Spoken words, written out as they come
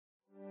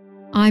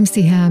I'm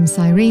Siham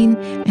Cyrene,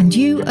 and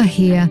you are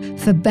here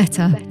for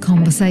Better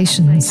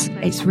Conversations.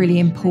 It's really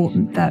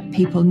important that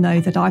people know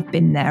that I've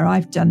been there,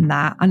 I've done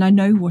that, and I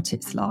know what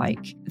it's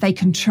like. They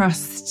can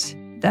trust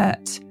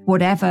that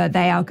whatever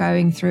they are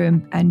going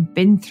through and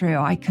been through,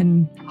 I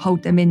can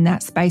hold them in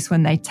that space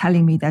when they're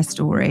telling me their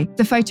story.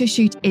 The photo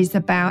shoot is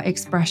about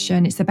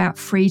expression. It's about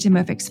freedom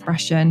of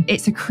expression.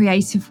 It's a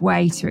creative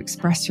way to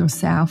express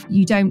yourself.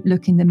 You don't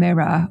look in the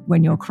mirror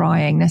when you're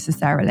crying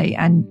necessarily,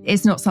 and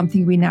it's not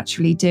something we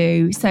naturally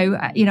do. So,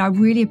 I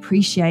really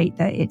appreciate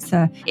that it's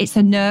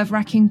a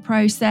nerve-wracking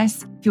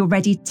process. If you're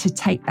ready to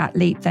take that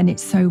leap, then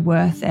it's so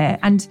worth it.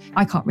 And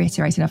I can't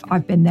reiterate enough,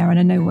 I've been there and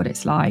I know what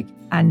it's like.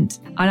 And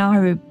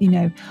I,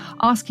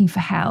 asking for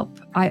help.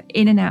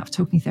 In and out of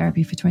talking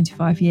therapy for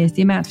 25 years,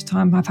 the amount of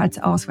time I've had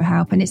to ask for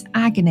help, and it's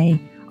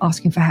agony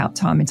asking for help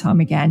time and time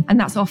again. And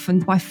that's often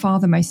by far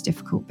the most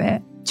difficult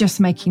bit. Just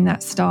making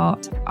that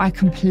start, I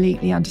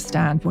completely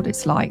understand what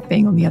it's like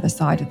being on the other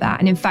side of that.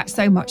 And in fact,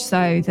 so much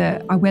so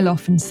that I will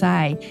often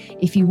say,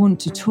 if you want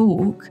to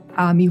talk,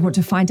 you want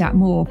to find out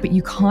more, but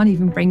you can't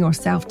even bring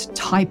yourself to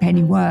type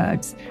any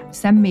words,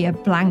 send me a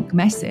blank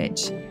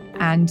message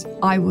and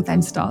I will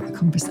then start the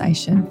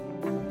conversation.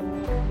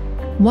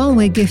 While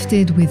we're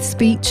gifted with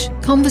speech,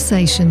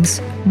 conversations,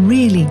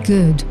 really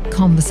good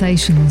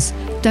conversations,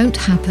 don't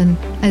happen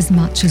as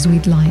much as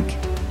we'd like.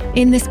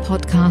 In this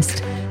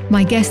podcast,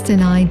 my guest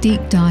and I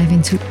deep dive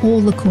into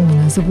all the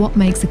corners of what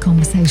makes a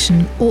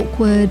conversation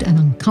awkward and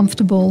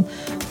uncomfortable,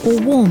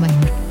 or warming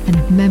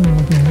and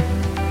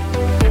memorable.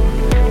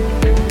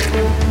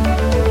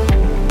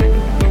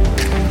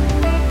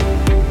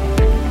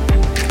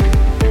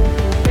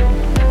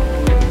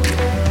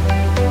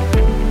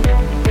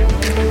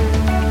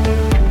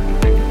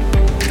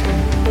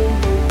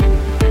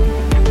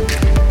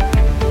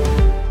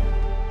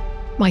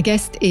 My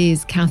guest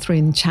is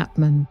Catherine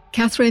Chapman.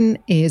 Catherine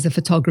is a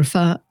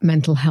photographer,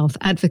 mental health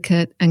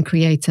advocate, and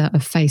creator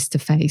of Face to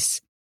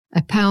Face,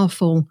 a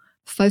powerful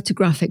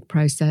photographic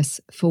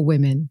process for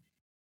women.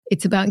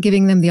 It's about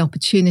giving them the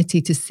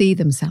opportunity to see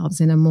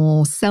themselves in a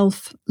more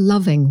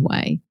self-loving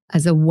way,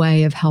 as a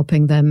way of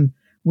helping them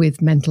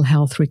with mental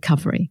health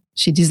recovery.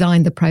 She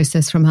designed the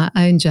process from her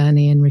own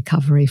journey in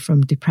recovery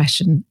from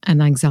depression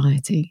and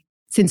anxiety.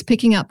 Since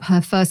picking up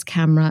her first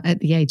camera at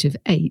the age of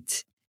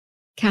 8,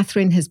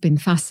 Catherine has been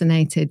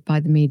fascinated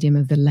by the medium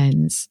of the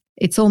lens.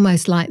 It's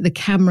almost like the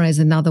camera is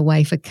another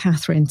way for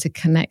Catherine to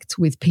connect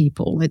with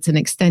people. It's an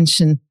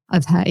extension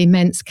of her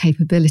immense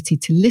capability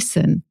to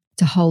listen,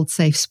 to hold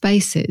safe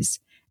spaces,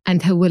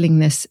 and her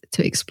willingness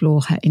to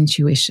explore her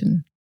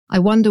intuition. I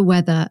wonder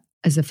whether,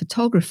 as a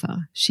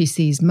photographer, she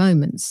sees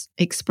moments,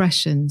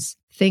 expressions,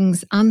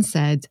 things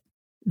unsaid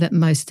that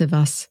most of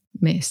us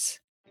miss.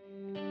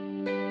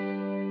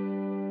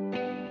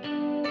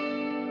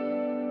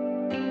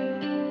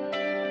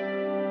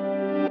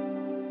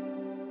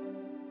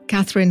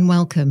 Catherine,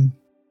 welcome.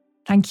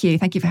 Thank you.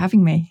 Thank you for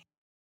having me.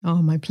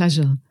 Oh, my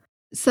pleasure.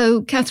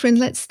 So, Catherine,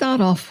 let's start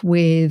off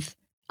with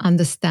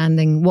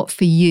understanding what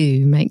for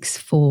you makes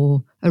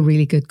for a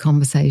really good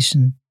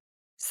conversation.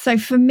 So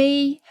for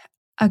me,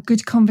 a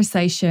good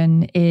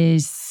conversation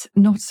is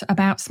not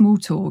about small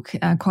talk.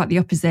 Quite the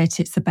opposite.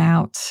 It's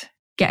about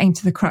getting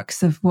to the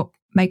crux of what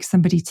makes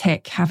somebody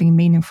tick, having a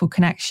meaningful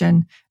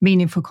connection,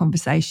 meaningful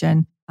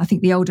conversation. I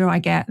think the older I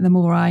get, the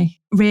more I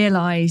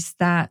realise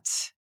that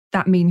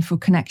meaningful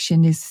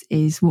connection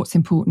is what's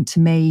important to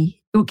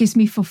me. What gives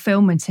me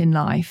fulfillment in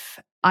life.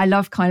 I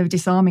love kind of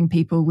disarming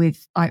people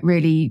with like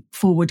really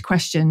forward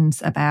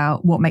questions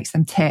about what makes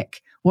them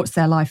tick, what's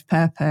their life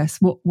purpose,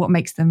 what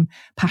makes them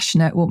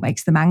passionate, what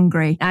makes them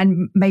angry,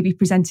 and maybe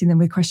presenting them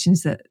with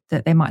questions that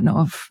they might not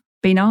have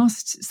been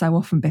asked so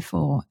often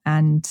before,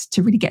 and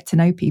to really get to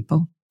know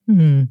people.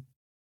 Mm.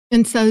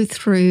 And so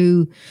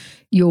through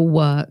your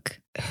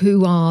work,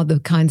 who are the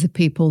kinds of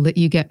people that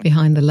you get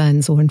behind the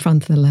lens or in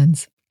front of the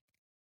lens?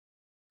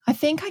 I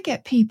think I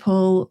get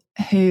people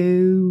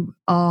who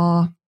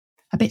are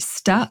a bit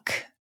stuck,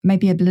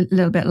 maybe a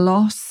little bit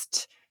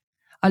lost,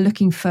 are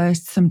looking for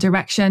some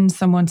direction,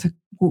 someone to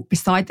walk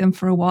beside them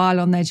for a while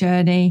on their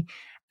journey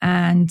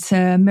and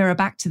to mirror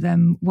back to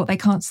them what they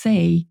can't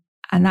see.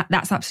 And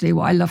that's absolutely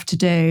what I love to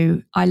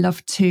do. I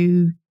love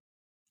to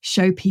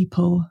show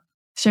people,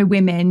 show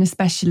women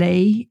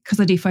especially,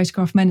 because I do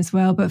photograph men as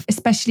well, but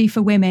especially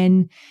for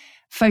women,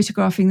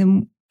 photographing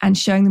them and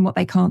showing them what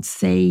they can't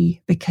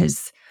see,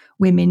 because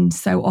women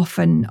so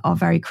often are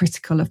very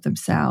critical of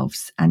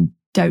themselves and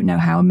don't know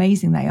how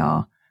amazing they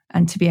are.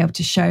 And to be able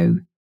to show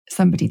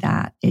somebody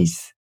that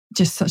is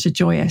just such a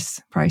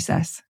joyous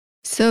process.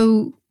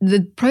 So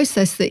the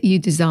process that you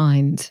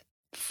designed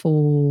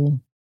for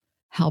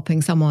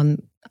helping someone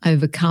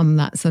overcome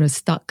that sort of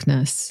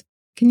stuckness,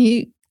 can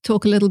you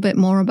talk a little bit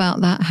more about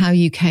that, how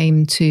you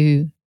came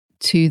to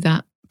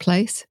that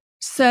place?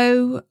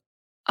 So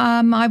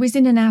I was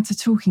in and out of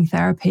talking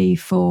therapy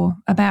for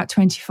about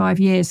 25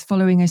 years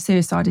following a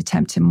suicide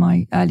attempt in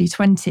my early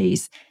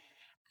 20s.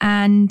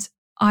 And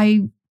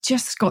I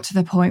just got to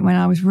the point when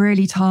I was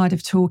really tired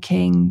of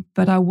talking,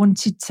 but I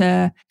wanted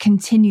to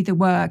continue the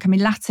work. I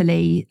mean,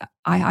 latterly,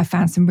 I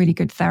found some really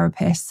good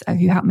therapists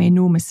who helped me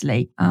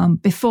enormously.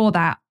 Before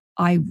that,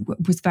 I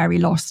was very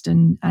lost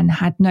and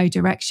had no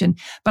direction.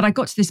 But I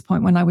got to this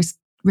point when I was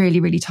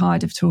really, really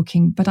tired of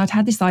talking, but I'd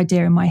had this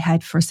idea in my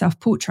head for a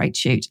self-portrait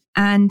shoot.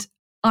 And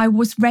I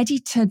was ready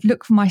to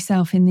look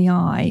myself in the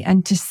eye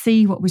and to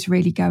see what was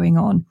really going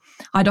on.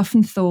 I'd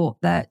often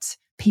thought that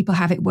people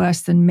have it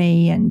worse than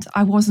me, and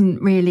I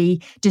wasn't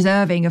really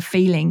deserving of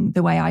feeling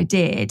the way I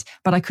did,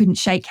 but I couldn't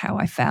shake how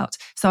I felt.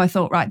 So I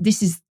thought, right,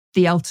 this is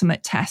the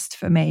ultimate test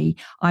for me.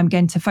 I'm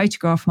going to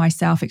photograph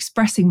myself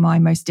expressing my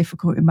most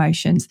difficult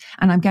emotions,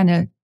 and I'm going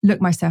to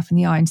look myself in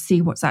the eye and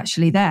see what's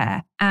actually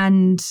there.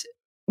 And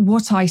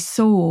what I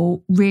saw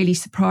really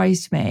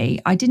surprised me.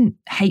 I didn't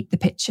hate the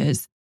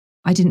pictures.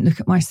 I didn't look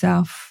at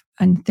myself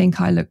and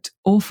think I looked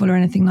awful or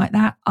anything like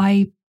that.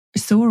 I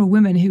saw a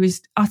woman who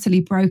was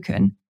utterly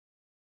broken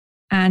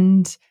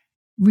and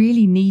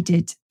really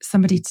needed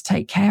somebody to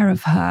take care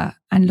of her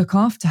and look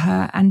after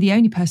her. And the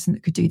only person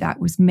that could do that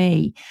was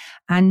me.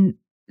 And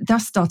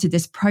thus started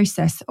this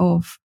process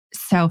of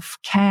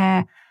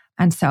self-care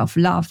and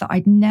self-love that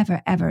I'd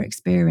never, ever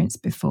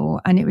experienced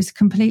before. And it was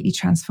completely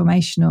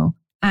transformational.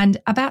 And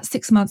about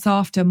 6 months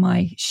after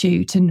my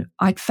shoot, and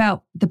I'd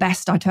felt the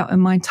best I'd felt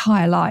in my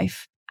entire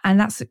life. And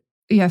that's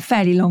a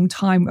fairly long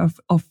time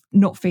of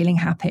not feeling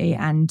happy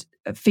and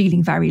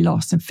feeling very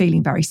lost and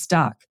feeling very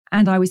stuck.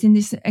 And I was in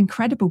this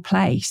incredible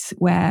place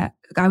where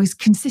I was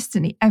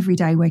consistently every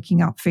day waking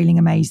up feeling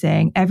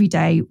amazing, every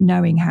day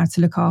knowing how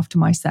to look after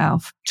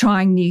myself,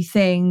 trying new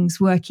things,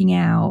 working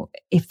out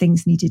if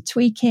things needed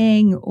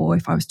tweaking or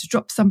if I was to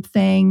drop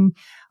something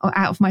or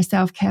out of my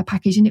self-care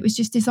package. And it was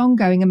just this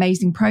ongoing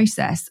amazing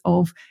process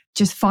of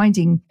just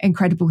finding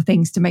incredible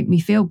things to make me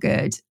feel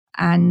good.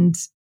 And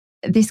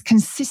this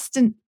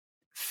consistent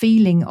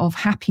feeling of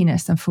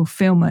happiness and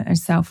fulfillment and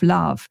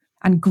self-love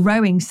and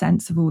growing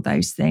sense of all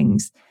those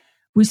things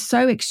was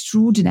so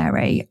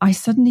extraordinary. I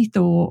suddenly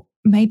thought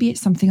maybe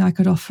it's something I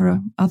could offer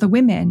other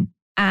women.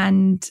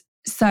 And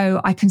so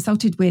I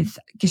consulted with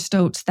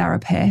Gestalt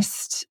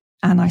therapist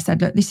and I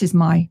said, look, this is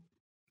my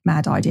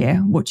mad idea.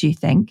 What do you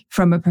think?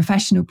 From a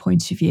professional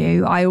point of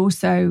view, I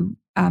also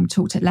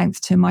talked at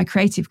length to my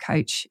creative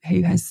coach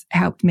who has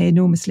helped me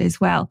enormously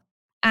as well.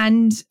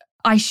 And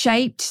I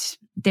shaped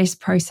this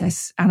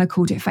process and I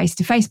called it Face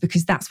to Face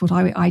because that's what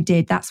I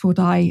did. That's what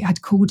I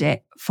had called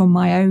it from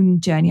my own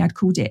journey. I'd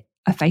called it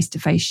a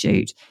face-to-face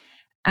shoot.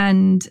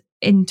 And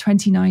in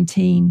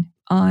 2019,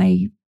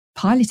 I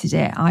piloted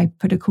it. I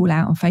put a call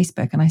out on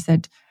Facebook and I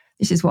said,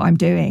 this is what I'm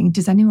doing.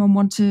 Does anyone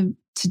want to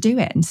do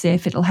it and see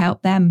if it'll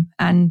help them?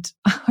 And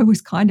I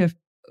was kind of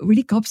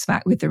really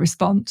gobsmacked with the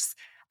response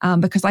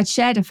because I'd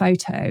shared a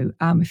photo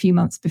a few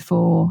months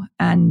before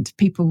and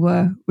people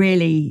were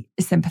really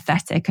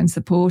sympathetic and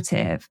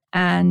supportive.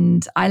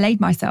 And I laid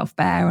myself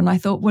bare and I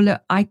thought, well,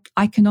 look,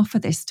 I can offer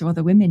this to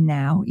other women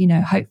now.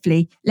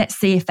 Hopefully, let's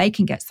see if they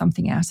can get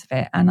something out of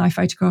it. And I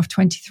photographed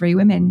 23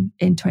 women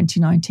in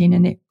 2019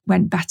 and it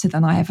went better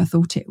than I ever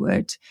thought it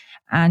would.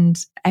 And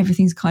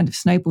everything's kind of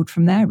snowballed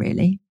from there,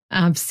 really.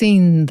 I've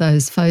seen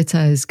those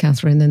photos,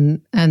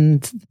 Catherine,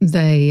 and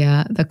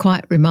they're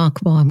quite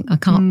remarkable. I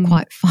can't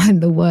quite find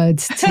the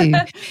words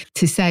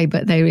to say,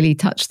 but they really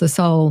touch the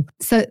soul.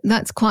 So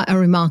that's quite a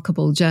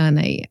remarkable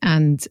journey.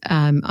 And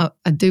I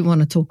do want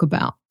to talk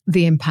about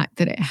the impact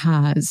that it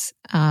has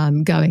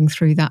going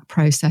through that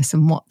process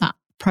and what that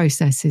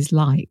process is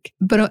like.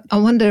 But I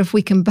wonder if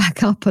we can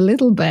back up a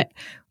little bit,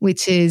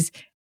 which is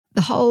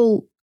the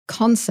whole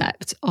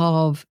concept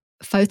of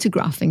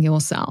photographing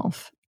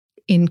yourself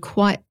in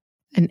quite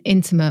an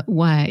intimate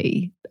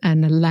way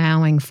and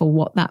allowing for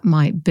what that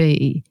might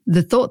be.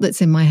 The thought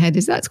that's in my head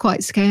is that's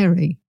quite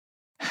scary.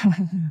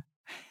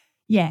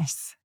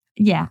 Yes.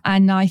 Yeah.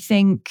 And I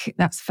think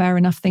that's fair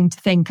enough thing to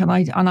think. And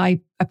I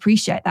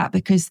appreciate that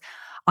because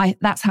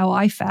that's how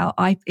I felt.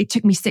 It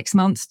took me 6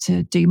 months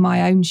to do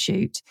my own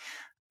shoot.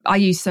 I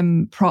use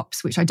some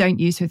props, which I don't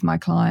use with my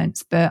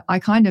clients, but I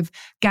kind of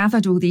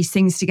gathered all these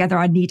things together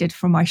I needed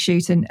for my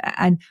shoot.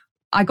 And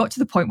I got to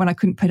the point when I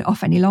couldn't put it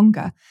off any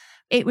longer.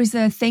 It was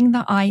a thing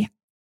that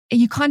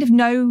you kind of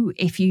know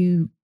if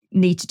you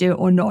need to do it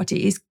or not.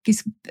 It's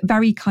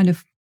very kind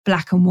of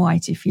black and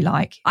white, if you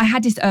like. I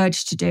had this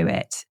urge to do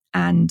it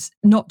and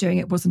not doing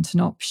it wasn't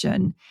an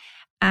option.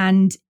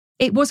 And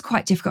it was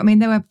quite difficult. I mean,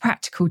 there were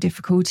practical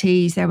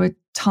difficulties. There were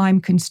time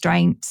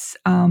constraints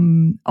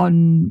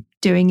on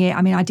doing it.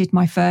 I mean, I did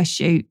my first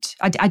shoot.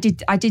 I did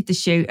the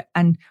shoot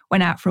and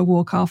went out for a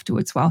walk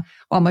afterwards while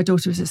my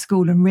daughter was at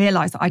school and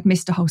realised that I'd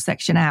missed a whole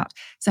section out.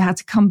 So I had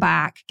to come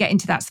back, get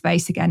into that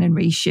space again and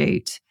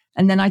reshoot.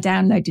 And then I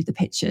downloaded the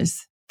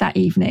pictures that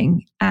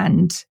evening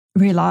and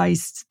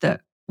realised that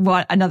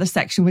another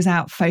section was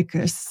out of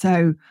focus.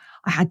 So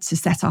I had to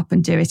set up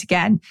and do it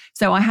again.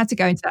 So I had to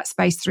go into that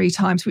space 3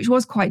 times, which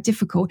was quite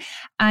difficult.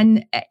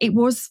 And it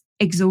was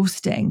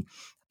exhausting.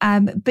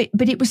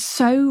 But it was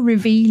so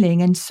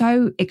revealing and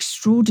so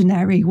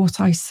extraordinary what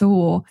I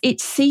saw. It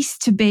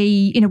ceased to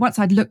be, once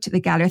I'd looked at the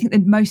gallery, I think the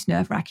most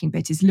nerve-wracking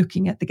bit is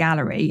looking at the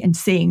gallery and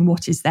seeing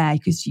what is there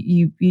because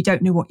you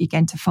don't know what you're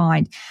going to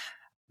find.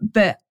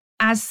 But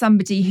as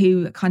somebody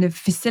who kind of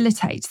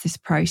facilitates this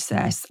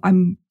process,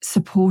 I'm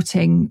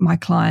supporting my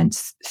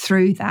clients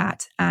through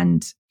that.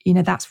 And,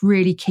 that's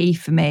really key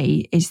for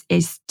me is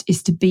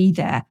to be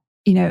there,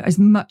 as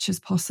much as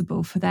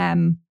possible for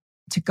them,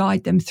 to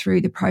guide them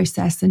through the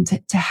process and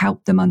to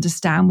help them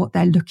understand what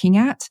they're looking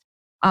at,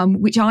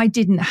 which I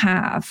didn't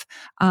have.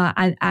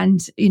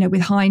 And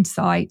with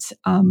hindsight,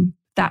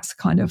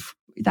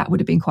 that would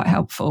have been quite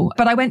helpful.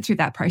 But I went through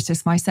that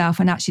process myself,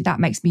 and actually that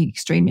makes me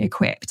extremely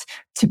equipped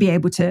to be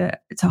able to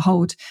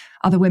hold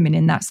other women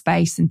in that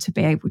space and to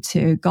be able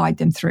to guide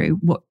them through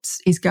what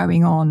is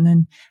going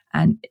on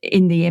and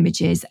in the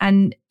images.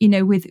 And,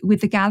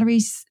 with the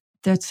galleries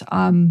that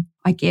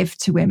I give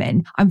to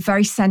women, I'm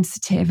very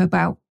sensitive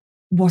about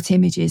what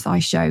images I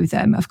show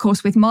them. Of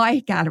course, with my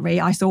gallery,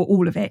 I saw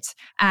all of it.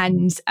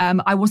 And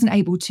I wasn't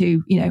able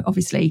to,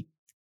 obviously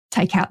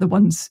take out the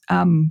ones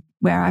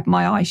where I had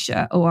my eyes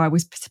shut or I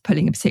was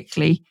putting a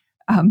particularly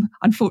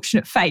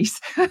unfortunate face.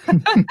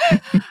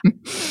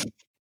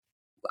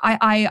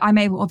 I'm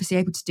obviously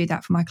able to do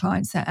that for my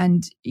clients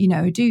and,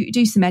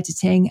 do some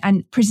editing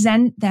and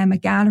present them a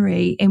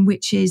gallery in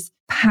which is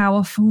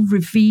powerful,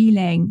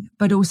 revealing,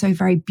 but also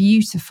very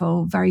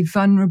beautiful, very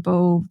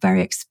vulnerable,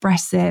 very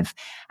expressive.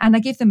 And I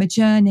give them a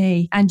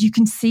journey, and you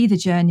can see the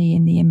journey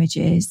in the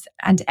images,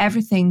 and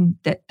everything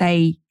that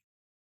they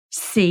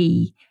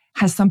see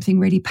has something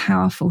really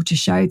powerful to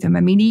show them.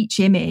 I mean, each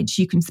image,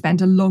 you can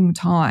spend a long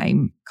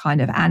time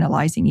kind of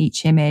analysing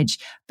each image.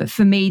 But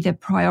for me, the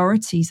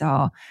priorities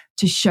are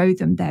to show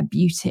them their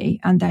beauty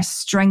and their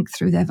strength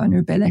through their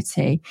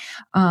vulnerability,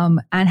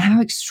 and how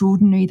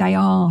extraordinary they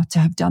are to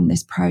have done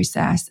this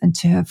process and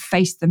to have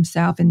faced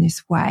themselves in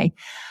this way.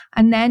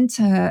 And then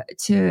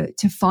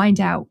to find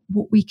out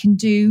what we can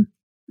do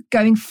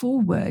going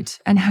forward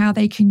and how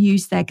they can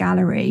use their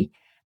gallery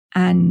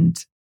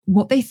and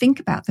what they think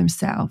about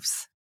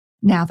themselves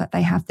now that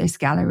they have this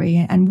gallery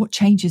and what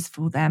changes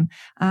for them.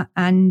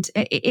 And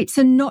it's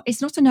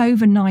not an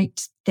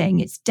overnight thing.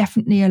 It's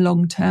definitely a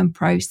long-term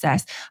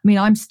process. I mean,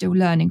 I'm still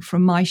learning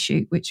from my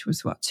shoot, which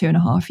was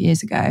 2.5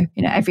 years ago.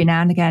 Every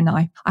now and again,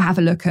 I have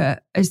a look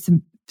at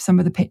some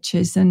of the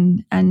pictures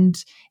and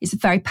it's a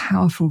very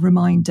powerful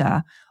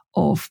reminder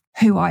of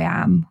who I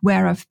am,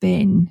 where I've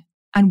been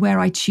and where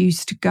I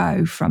choose to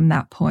go from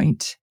that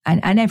point.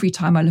 And every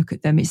time I look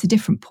at them, it's a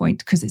different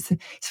point because it's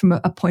from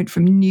a point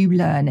from new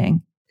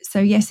learning. So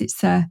yes,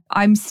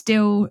 I'm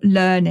still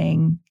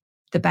learning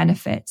the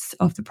benefits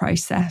of the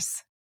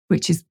process,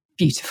 which is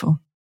beautiful.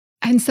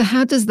 And so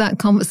how does that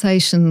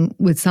conversation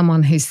with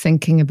someone who's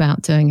thinking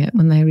about doing it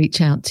when they reach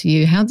out to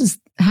you, how does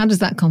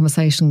that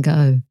conversation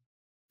go?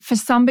 For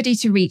somebody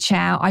to reach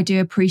out, I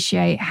do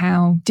appreciate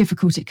how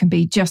difficult it can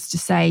be just to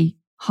say,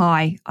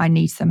 hi, I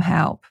need some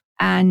help.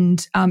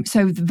 And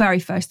so the very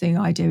first thing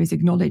I do is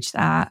acknowledge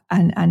that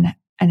and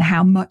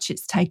how much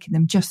it's taken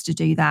them just to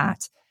do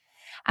that.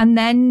 And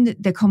then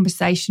the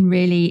conversation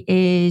really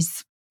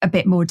is a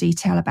bit more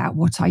detail about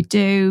what I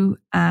do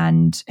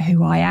and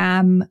who I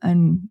am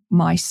and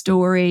my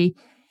story.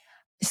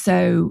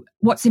 So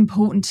what's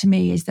important to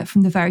me is that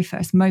from the very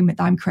first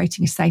moment, I'm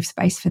creating a safe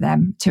space for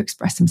them to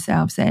express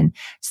themselves in.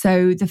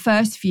 So the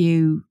first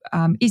view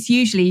is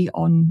usually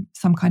on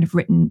some kind of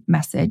written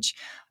message.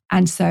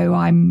 And so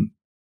I'm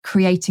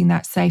creating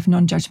that safe,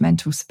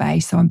 non-judgmental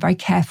space. So I'm very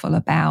careful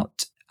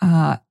about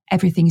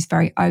everything's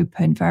very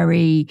open,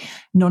 very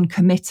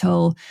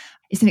non-committal.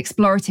 It's an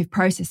explorative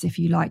process, if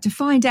you like, to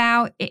find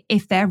out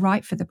if they're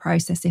right for the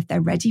process, if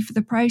they're ready for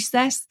the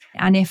process,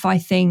 and if I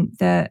think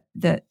that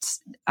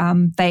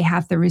they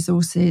have the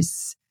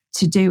resources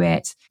to do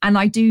it. And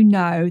I do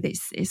know that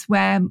it's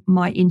where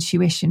my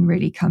intuition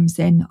really comes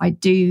in. I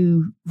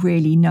do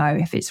really know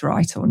if it's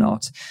right or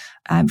not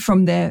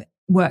from the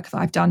work that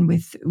I've done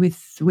with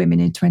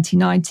women in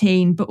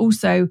 2019, but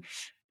also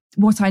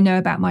what I know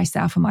about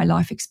myself and my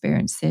life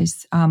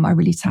experiences. I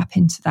really tap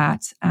into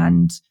that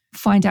and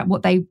find out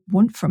what they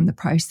want from the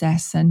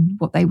process and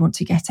what they want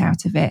to get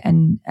out of it,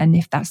 and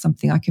if that's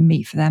something I can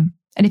meet for them.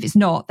 And if it's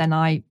not, then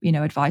I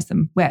advise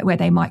them where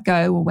they might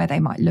go or where they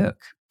might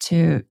look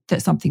to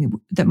that's something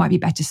that might be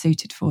better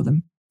suited for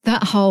them.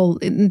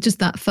 Just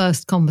that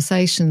first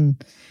conversation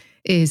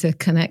is a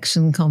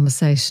connection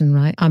conversation,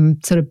 right?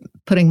 I'm sort of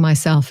putting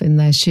myself in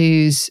their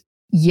shoes.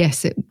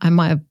 Yes, I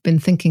might have been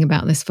thinking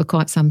about this for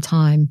quite some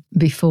time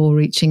before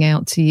reaching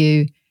out to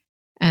you,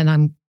 and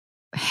I'm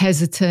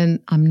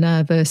hesitant, I'm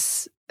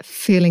nervous,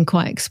 feeling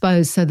quite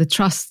exposed. So the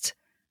trust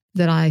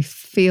that I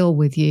feel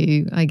with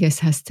you, I guess,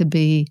 has to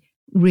be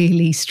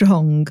really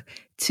strong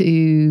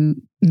to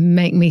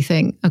make me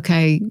think,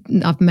 okay,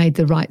 I've made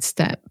the right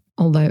step,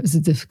 although it was a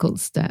difficult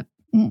step.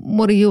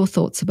 What are your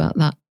thoughts about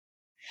that?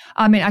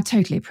 I mean, I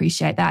totally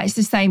appreciate that. It's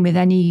the same with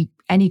any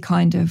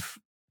kind of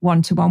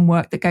one-to-one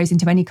work that goes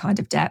into any kind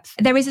of depth.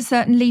 There is a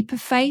certain leap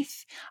of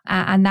faith,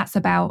 and that's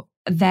about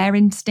their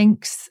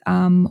instincts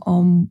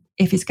on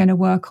if it's going to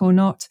work or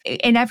not.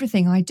 In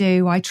everything I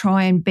do, I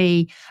try and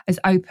be as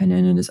open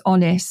and as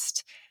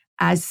honest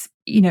as,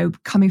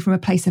 coming from a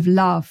place of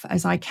love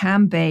as I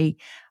can be.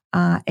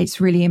 it's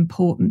really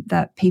important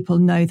that people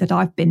know that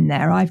I've been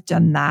there, I've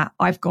done that,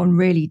 I've gone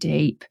really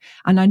deep,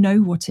 and I know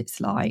what it's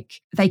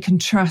like. They can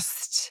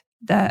trust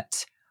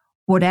that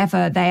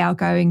whatever they are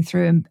going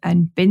through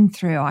and been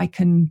through, I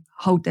can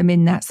hold them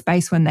in that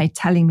space when they're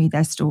telling me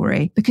their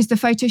story. Because the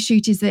photo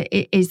shoot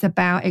is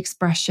about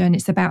expression.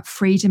 It's about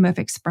freedom of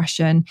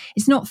expression.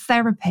 It's not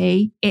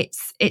therapy.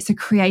 It's a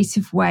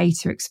creative way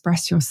to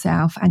express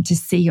yourself and to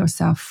see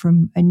yourself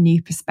from a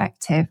new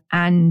perspective.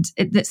 And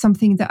that's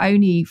something that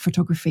only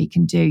photography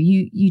can do.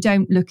 You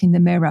don't look in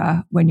the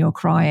mirror when you're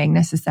crying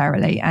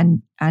necessarily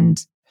and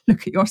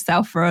look at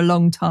yourself for a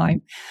long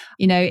time.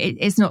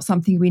 It's not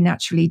something we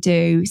naturally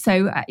do.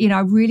 So, I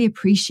really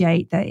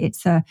appreciate that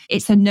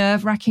it's a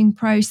nerve-wracking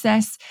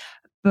process,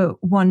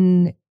 but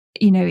one,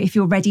 if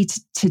you're ready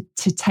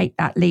to take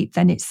that leap,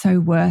 then it's so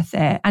worth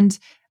it. And,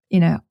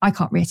 I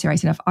can't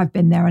reiterate enough. I've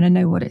been there and I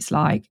know what it's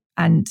like.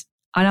 And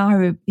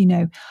I,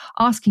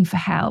 asking for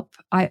help,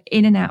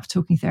 in and out of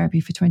talking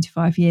therapy for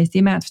 25 years, the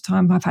amount of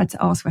time I've had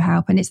to ask for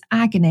help, and it's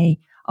agony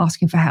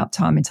asking for help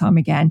time and time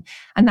again.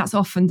 And that's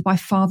often by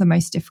far the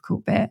most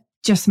difficult bit,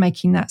 just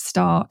making that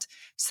start.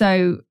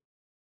 So,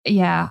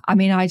 yeah,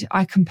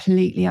 I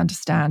completely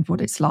understand what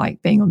it's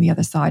like being on the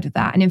other side of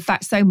that. And in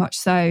fact, so much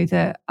so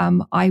that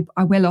I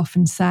will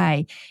often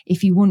say,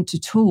 if you want to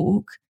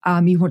talk,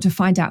 you want to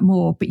find out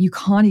more, but you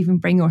can't even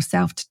bring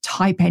yourself to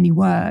type any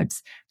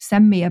words,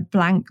 send me a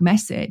blank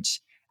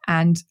message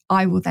and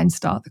I will then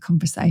start the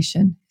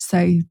conversation.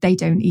 So they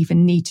don't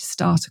even need to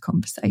start a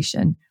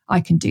conversation. I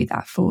can do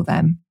that for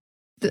them.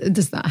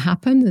 Does that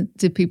happen?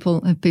 Have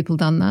people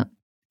done that?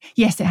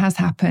 Yes, it has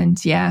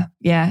happened. Yeah.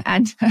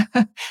 And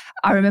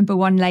I remember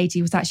one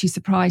lady was actually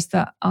surprised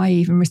that I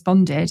even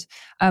responded,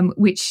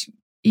 which,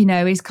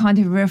 is kind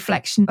of a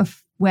reflection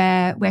of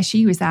where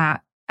she was at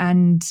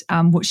and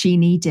what she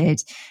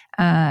needed.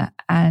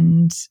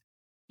 And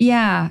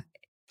yeah,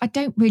 I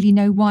don't really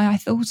know why I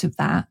thought of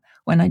that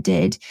when I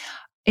did.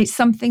 It's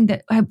something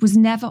that was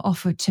never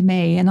offered to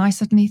me. And I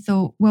suddenly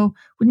thought, well,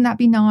 wouldn't that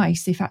be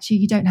nice if actually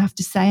you don't have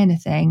to say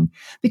anything?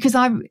 Because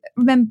I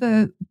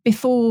remember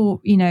before,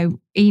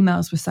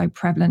 emails were so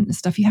prevalent and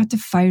stuff, you had to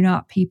phone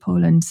up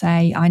people and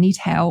say, I need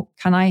help.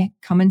 Can I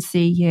come and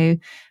see you?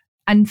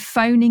 And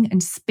phoning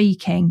and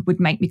speaking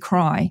would make me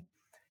cry.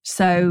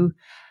 So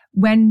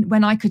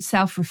when I could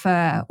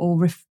self-refer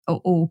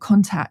or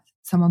contact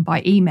someone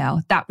by email,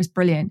 that was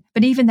brilliant.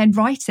 But even then,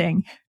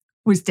 writing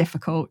was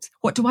difficult.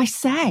 What do I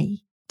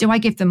say? Do I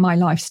give them my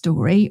life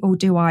story or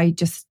do I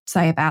just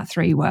say about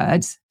 3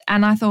 words?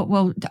 And I thought,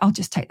 well, I'll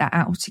just take that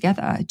out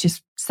altogether.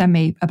 Just send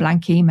me a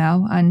blank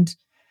email and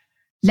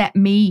let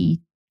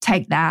me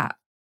take that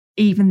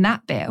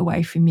bit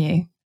away from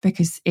you,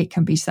 because it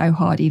can be so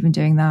hard even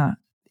doing that.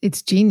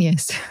 It's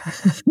genius.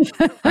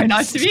 Very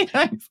nice of you.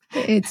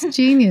 It's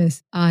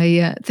genius.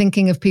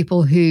 Thinking of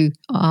people who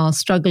are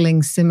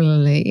struggling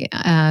similarly,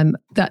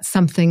 that's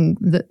something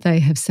that they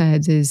have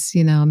said is,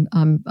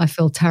 I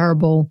feel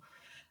terrible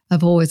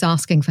of always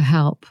asking for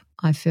help.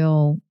 I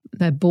feel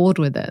they're bored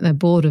with it. They're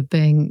bored of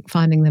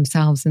finding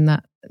themselves in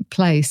that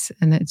place.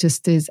 And it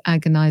just is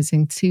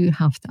agonizing to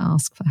have to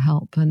ask for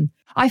help. And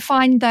I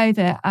find though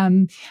that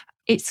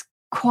it's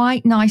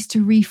quite nice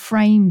to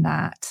reframe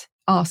that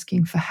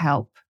asking for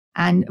help.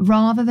 And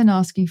rather than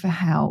asking for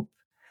help,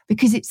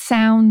 because it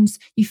sounds,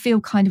 you feel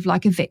kind of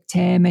like a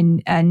victim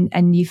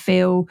and you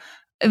feel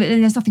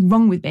there's nothing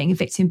wrong with being a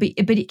victim, but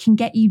it can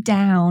get you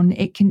down.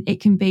 It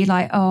can be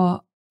like,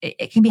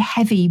 it can be a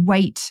heavy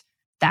weight,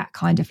 that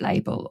kind of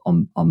label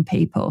on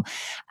people.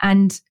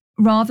 And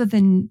rather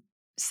than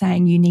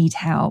saying you need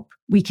help,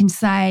 we can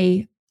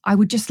say, I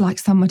would just like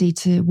somebody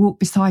to walk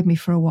beside me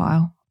for a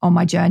while on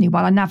my journey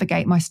while I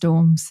navigate my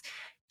storms,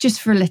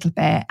 just for a little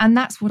bit. And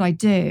that's what I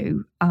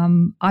do.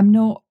 I'm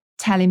not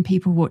telling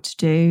people what to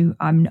do.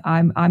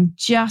 I'm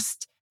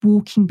just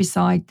walking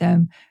beside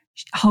them,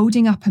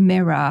 holding up a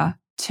mirror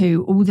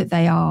to all that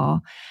they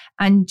are,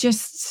 and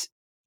just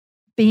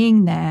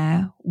being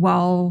there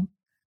while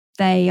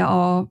they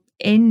are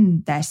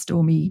in their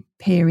stormy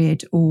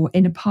period or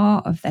in a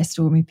part of their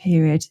stormy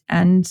period.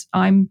 And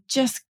I'm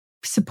just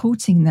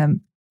supporting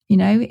them.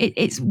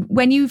 It's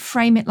when you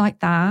frame it like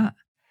that,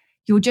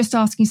 you're just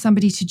asking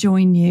somebody to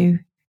join you.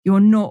 You're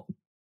not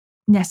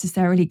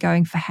necessarily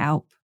going for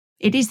help.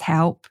 It is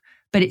help,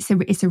 but it's a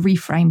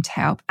reframed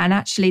help. And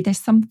actually, there's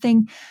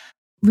something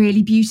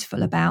really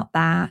beautiful about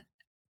that,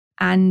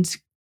 and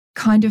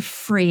kind of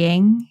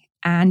freeing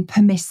and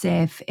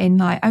permissive in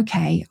like,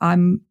 okay,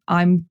 I'm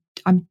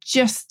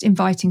just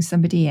inviting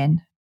somebody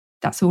in.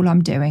 That's all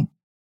I'm doing.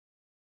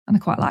 And I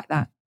quite like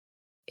that.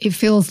 It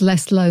feels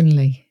less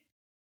lonely.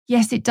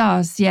 Yes, it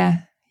does.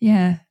 Yeah.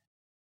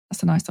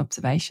 That's a nice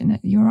observation.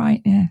 You're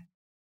right. Yeah.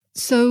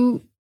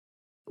 So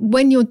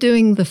when you're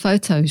doing the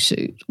photo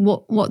shoot,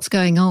 what's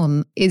going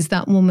on? Is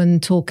that woman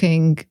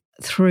talking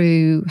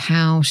through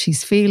how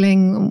she's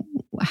feeling?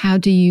 How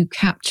do you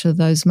capture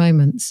those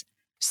moments?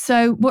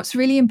 So what's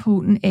really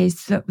important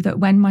is that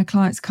when my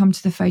clients come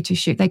to the photo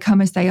shoot, they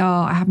come as they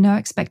are. I have no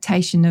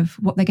expectation of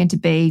what they're going to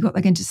be, what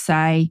they're going to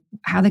say,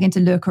 how they're going to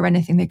look or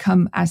anything. They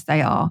come as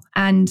they are.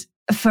 And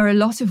for a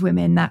lot of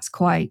women, that's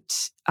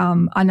quite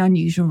an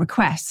unusual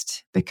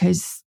request,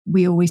 because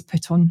we always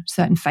put on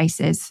certain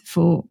faces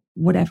for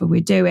whatever we're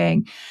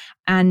doing.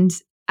 And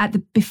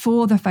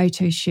before the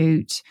photo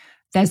shoot,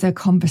 there's a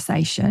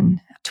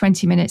conversation,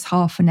 20 minutes,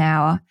 half an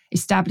hour,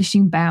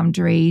 establishing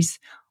boundaries,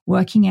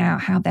 working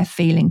out how they're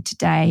feeling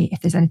today,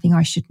 if there's anything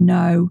I should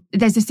know.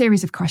 There's a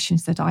series of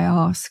questions that I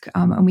ask,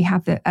 and we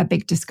have a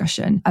big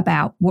discussion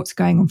about what's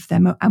going on for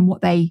them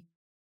and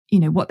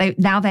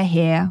now they're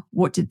here.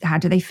 How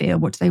do they feel?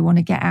 What do they want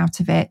to get out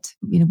of it?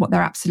 What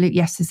their absolute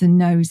yeses and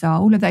nos are,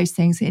 all of those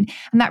things. And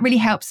that really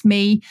helps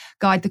me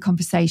guide the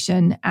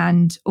conversation,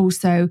 and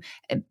also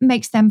it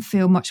makes them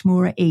feel much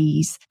more at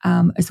ease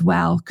as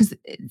well. Because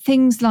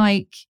things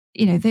like,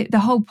 the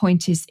whole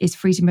point is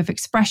freedom of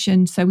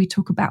expression. So we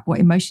talk about what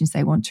emotions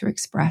they want to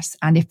express,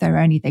 and if there are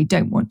any they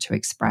don't want to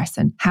express,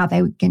 and how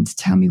they're going to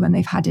tell me when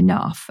they've had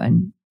enough,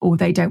 or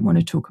they don't want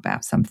to talk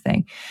about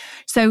something.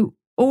 So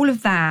all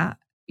of that,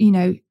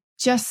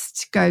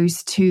 just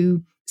goes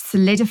to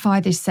solidify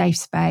this safe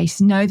space,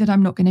 know that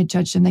I'm not going to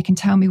judge them. They can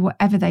tell me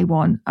whatever they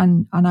want,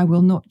 and I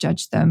will not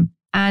judge them.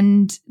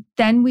 And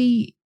then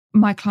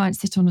my clients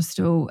sit on a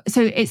stool.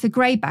 So it's a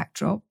grey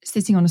backdrop,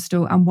 sitting on a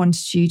stool, and one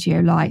studio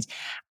light.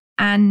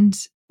 And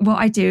what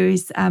I do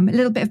is a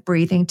little bit of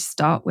breathing to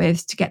start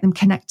with, to get them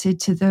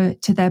connected to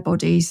their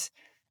bodies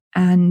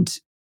and,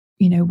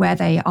 where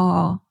they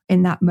are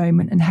in that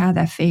moment and how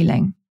they're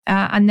feeling.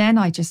 And then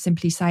I just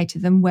simply say to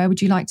them, where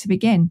would you like to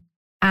begin?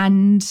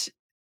 And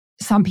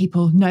some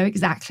people know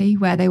exactly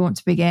where they want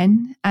to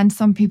begin, and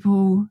some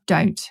people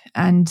don't.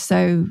 And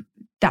so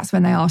that's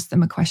when they ask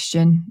them a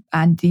question.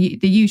 And the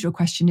usual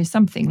question is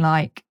something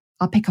like,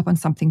 I'll pick up on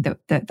something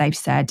that they've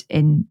said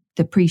in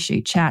the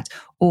pre-shoot chat,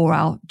 or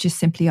I'll just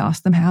simply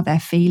ask them how they're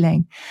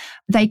feeling.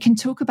 They can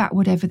talk about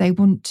whatever they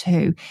want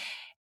to,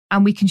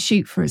 and we can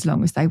shoot for as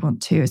long as they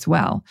want to as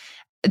well.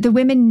 The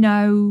women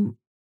know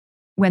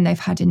when they've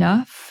had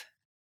enough.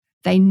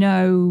 They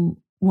know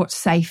what's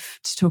safe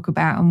to talk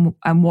about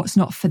and what's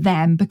not for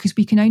them, because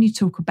we can only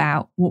talk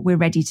about what we're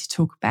ready to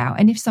talk about.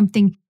 And if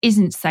something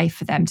isn't safe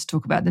for them to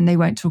talk about, then they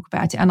won't talk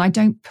about it. And I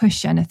don't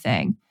push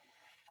anything.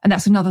 And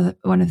that's another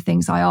one of the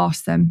things I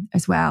ask them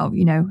as well.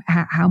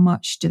 How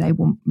much do they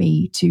want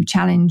me to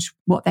challenge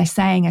what they're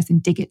saying, as in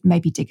dig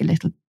a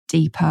little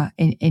deeper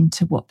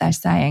into what they're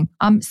saying.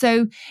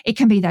 So it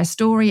can be their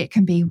story. It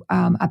can be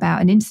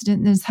about an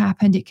incident that's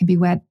happened. It can be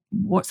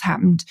what's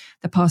happened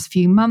the past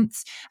few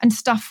months, and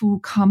stuff will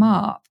come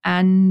up,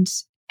 and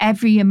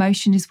every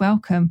emotion is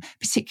welcome,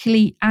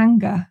 particularly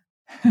anger.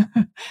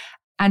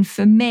 And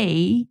for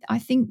me, I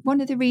think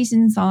one of the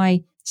reasons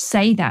I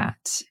say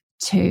that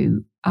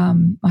to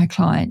my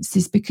clients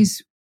is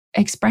because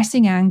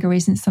expressing anger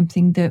isn't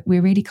something that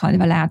we're really kind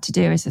of allowed to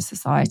do as a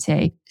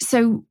society.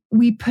 So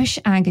we push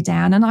anger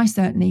down, and I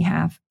certainly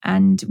have,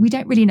 and we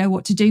don't really know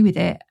what to do with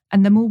it.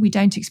 And the more we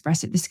don't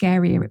express it, the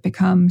scarier it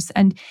becomes.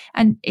 And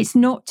it's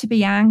not to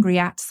be angry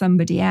at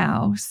somebody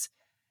else.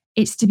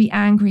 It's to be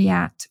angry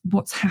at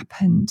what's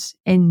happened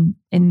in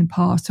the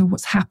past, or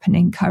what's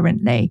happening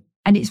currently.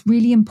 And it's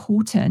really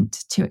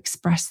important to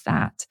express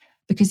that,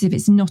 because if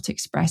it's not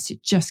expressed,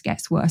 it just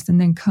gets worse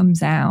and then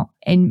comes out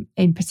in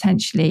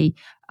potentially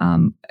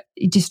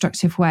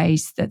destructive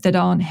ways that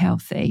aren't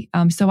healthy.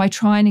 So I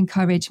try and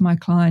encourage my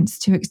clients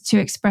to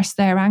express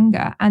their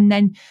anger, and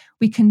then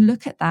we can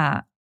look at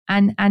that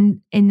and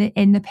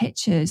in the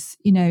pictures,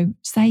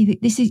 say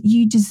that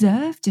you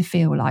deserve to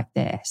feel like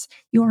this.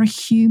 You're a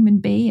human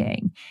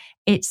being.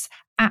 It's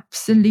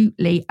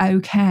absolutely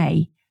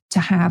okay to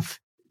have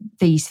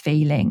these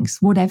feelings,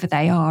 whatever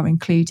they are,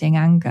 including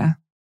anger.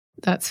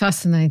 That's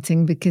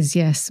fascinating, because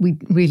yes, we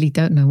really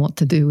don't know what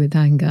to do with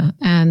anger,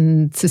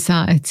 and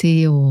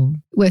society, or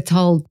we're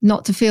told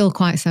not to feel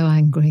quite so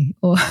angry,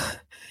 or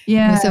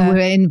so we're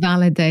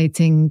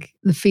invalidating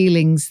the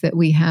feelings that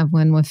we have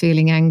when we're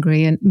feeling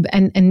angry,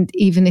 and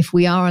even if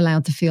we are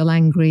allowed to feel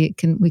angry,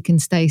 we can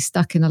stay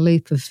stuck in a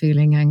loop of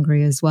feeling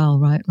angry as well,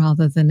 right?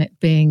 Rather than it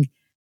being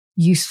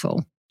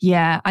useful.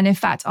 Yeah. And in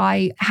fact,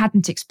 I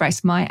hadn't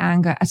expressed my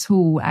anger at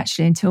all,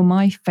 actually, until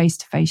my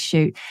face-to-face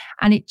shoot.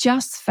 And it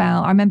just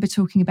felt, I remember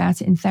talking about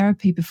it in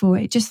therapy before,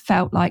 it just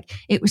felt like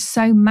it was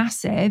so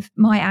massive.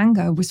 My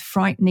anger was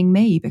frightening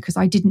me, because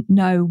I didn't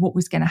know what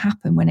was going to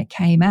happen when it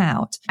came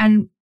out.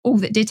 And all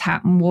that did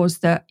happen was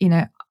that,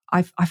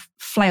 I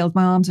flailed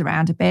my arms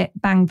around a bit,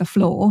 banged the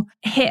floor,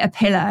 hit a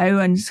pillow,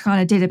 and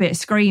kind of did a bit of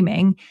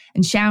screaming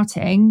and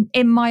shouting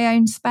in my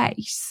own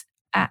space.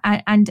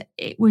 And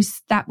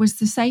that was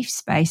the safe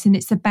space. And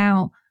it's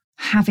about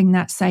having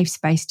that safe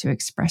space to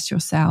express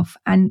yourself.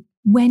 And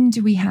when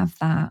do we have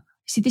that?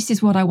 See, this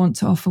is what I want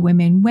to offer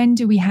women. When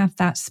do we have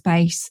that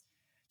space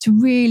to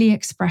really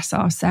express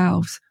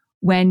ourselves?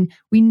 when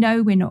we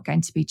know we're not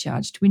going to be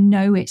judged. We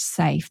know it's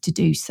safe to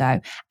do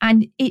so.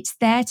 And it's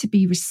there to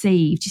be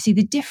received. You see,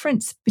 the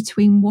difference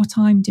between what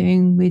I'm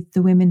doing with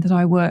the women that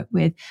I work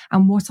with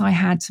and what I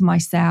had to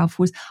myself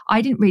was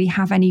I didn't really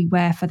have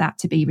anywhere for that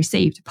to be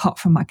received apart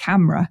from my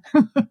camera.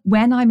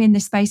 When I'm in the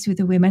space with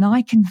the women,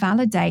 I can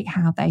validate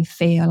how they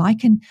feel. I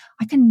can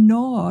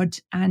nod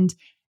and,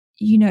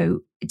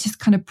 just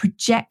kind of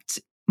project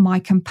my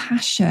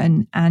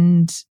compassion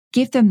and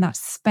give them that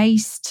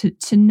space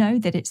to know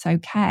that it's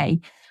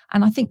okay.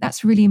 And I think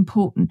that's really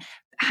important.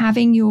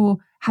 Having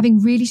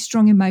really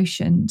strong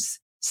emotions,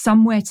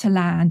 somewhere to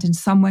land and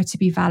somewhere to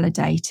be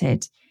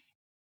validated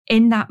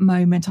in that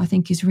moment, I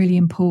think is really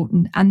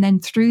important. And then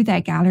through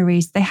their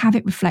galleries, they have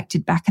it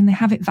reflected back and they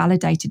have it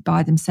validated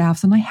by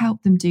themselves. And I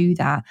help them do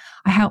that.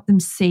 I help them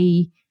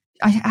see,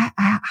 I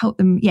help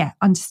them,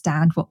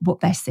 understand what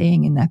they're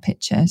seeing in their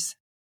pictures.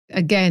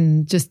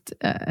 Again, just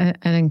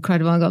an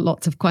incredible, I've got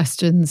lots of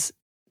questions.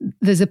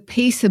 There's a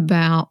piece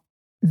about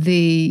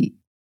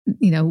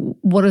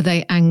what are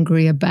they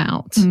angry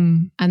about?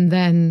 And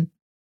then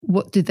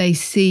what do they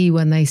see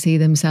when they see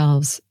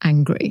themselves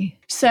angry?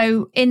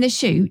 So in the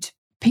shoot,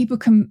 people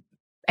can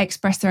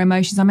express their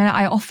emotions. I mean,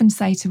 I often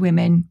say to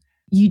women,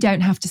 you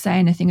don't have to say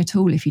anything at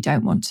all if you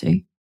don't want to.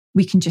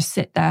 We can just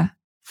sit there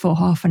for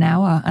half an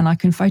hour and I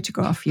can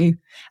photograph you.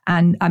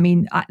 And I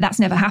mean, that's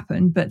never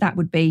happened, but that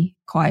would be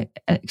quite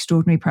an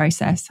extraordinary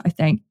process, I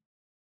think.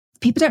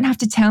 People don't have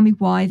to tell me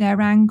why they're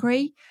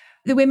angry.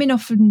 The women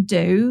often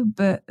do,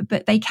 but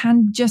they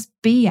can just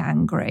be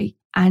angry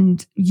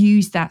and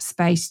use that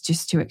space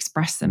just to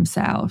express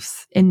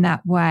themselves in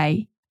that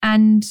way.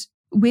 And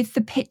with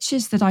the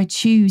pictures that I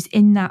choose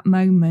in that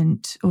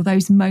moment, or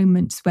those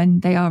moments when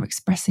they are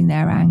expressing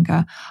their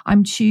anger,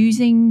 I'm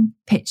choosing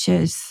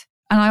pictures.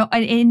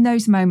 And in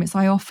those moments,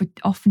 I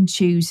often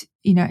choose,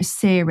 a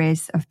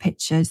series of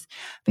pictures,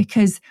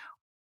 because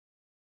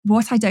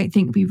what I don't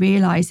think we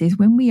realize is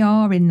when we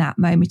are in that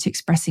moment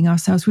expressing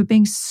ourselves, we're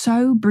being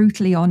so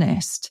brutally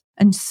honest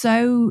and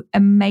so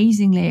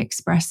amazingly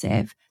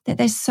expressive that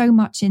there's so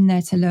much in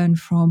there to learn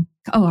from.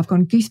 Oh, I've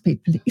gone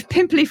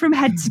pimply from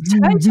head to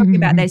toe talking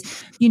about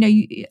this.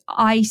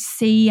 I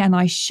see and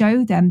I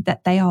show them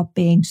that they are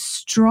being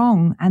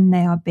strong and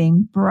they are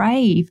being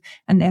brave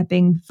and they're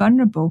being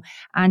vulnerable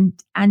and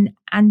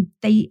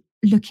they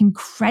look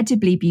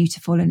incredibly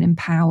beautiful and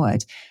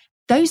empowered.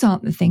 Those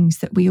aren't the things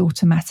that we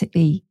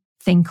automatically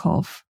think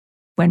of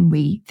when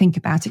we think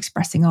about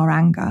expressing our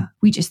anger.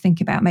 We just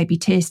think about maybe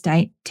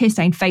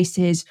tear-stained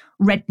faces,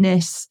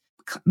 redness,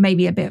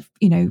 maybe a bit of,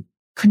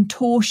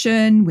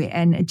 contortion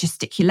and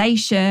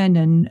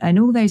gesticulation and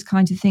all those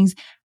kinds of things.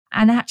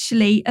 And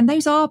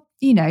those are,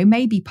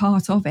 maybe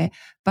part of it,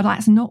 but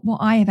that's not what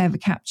I have ever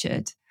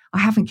captured. I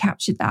haven't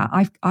captured that.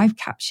 I've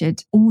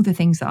captured all the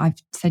things that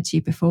I've said to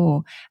you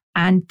before.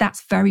 And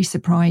that's very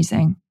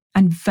surprising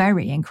and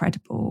very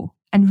incredible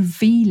and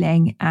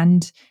revealing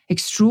and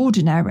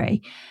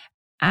extraordinary.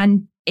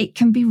 And it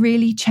can be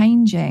really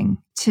changing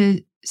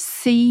to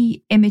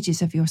see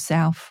images of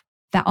yourself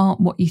that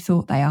aren't what you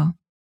thought they are.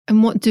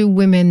 And what do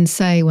women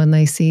say when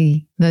they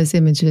see those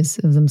images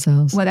of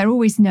themselves? Well, they're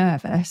always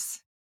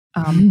nervous,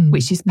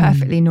 which is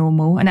perfectly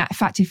normal. And in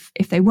fact,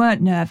 if they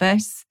weren't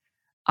nervous,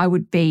 I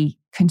would be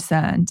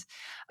concerned.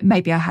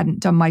 Maybe I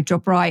hadn't done my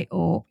job right,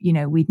 or,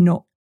 we'd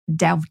not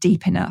delved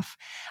deep enough.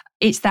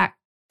 It's that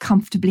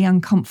comfortably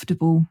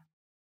uncomfortable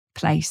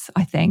place,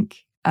 I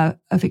think,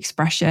 of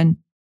expression.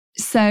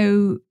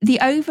 So the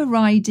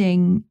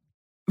overriding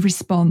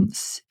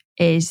response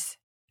is,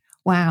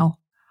 wow,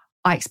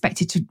 I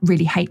expected to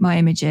really hate my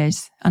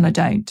images and I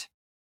don't.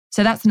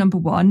 So that's number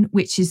one,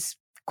 which is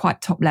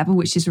quite top level,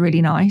 which is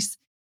really nice.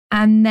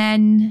 And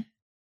then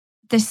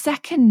the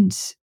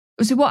second,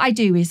 so what I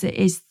do is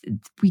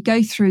we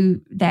go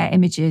through their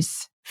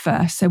images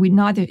first. So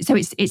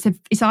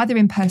it's either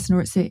in person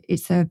or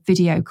it's a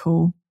video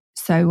call.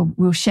 So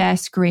we'll share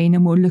screen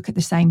and we'll look at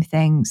the same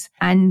things.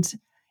 And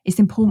it's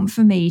important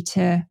for me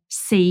to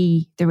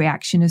see the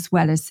reaction as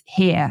well as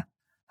hear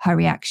her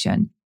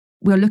reaction.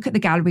 We'll look at the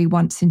gallery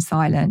once in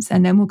silence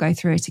and then we'll go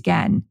through it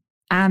again.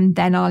 And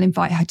then I'll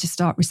invite her to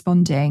start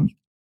responding.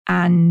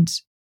 And,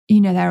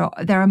 there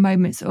are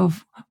moments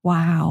of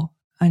wow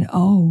and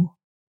oh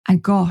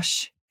and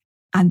gosh,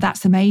 and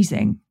that's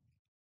amazing.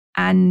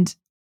 And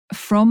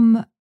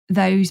from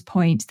those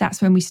points,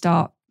 that's when we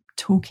start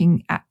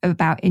talking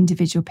about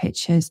individual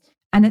pictures.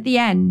 And at the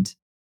end,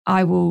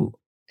 I will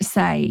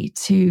say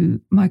to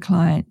my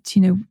client,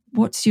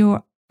 what's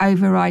your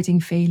overriding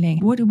feeling?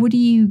 What are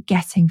you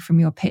getting from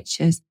your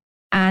pictures?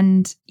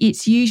 And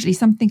it's usually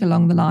something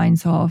along the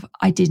lines of,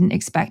 I didn't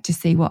expect to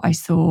see what I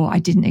saw. I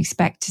didn't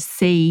expect to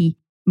see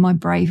my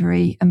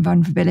bravery and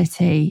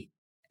vulnerability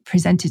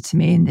presented to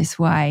me in this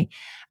way.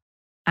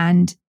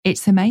 And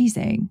it's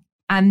amazing.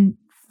 And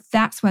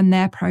that's when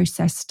their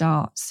process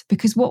starts,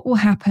 because what will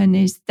happen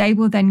is they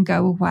will then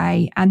go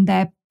away and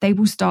they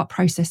will start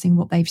processing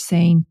what they've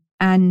seen.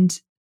 And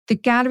the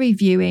gallery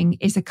viewing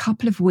is a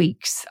couple of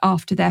weeks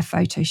after their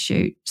photo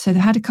shoot. So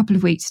they've had a couple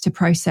of weeks to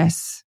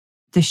process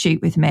the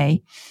shoot with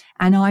me.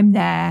 And I'm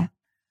there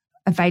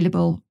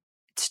available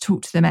to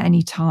talk to them at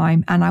any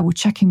time. And I will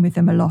check in with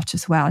them a lot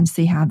as well and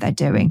see how they're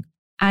doing.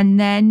 And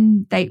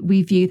then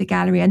we view the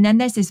gallery. And then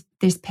there's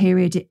this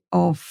period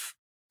of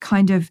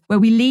kind of where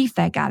we leave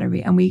their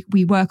gallery and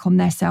we work on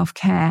their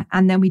self-care.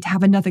 And then we'd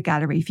have another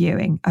gallery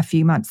viewing a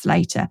few months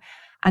later.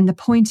 And the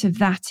point of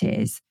that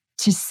is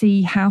to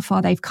see how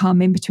far they've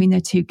come in between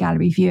their two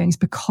gallery viewings,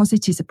 because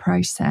it is a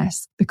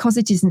process, because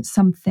it isn't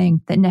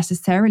something that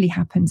necessarily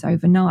happens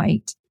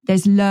overnight.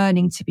 There's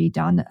learning to be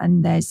done,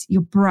 and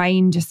your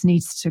brain just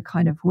needs to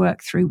kind of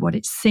work through what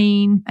it's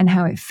seen and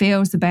how it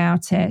feels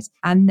about it.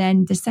 And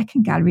then the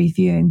second gallery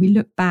viewing, we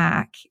look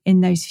back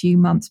in those few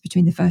months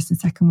between the first and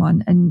second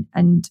one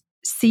and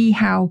see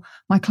how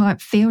my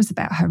client feels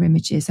about her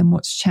images and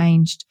what's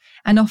changed.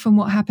 And often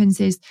what happens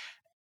is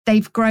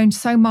they've grown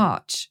so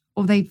much,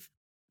 or they've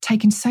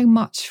taken so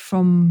much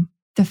from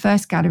the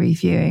first gallery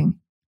viewing,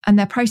 and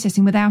they're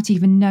processing without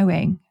even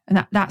knowing.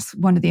 And that's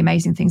one of the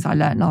amazing things I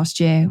learned last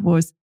year,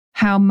 was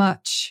how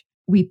much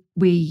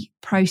we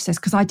process,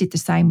 because I did the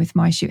same with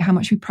my shoot, how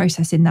much we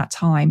process in that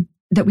time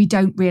that we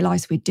don't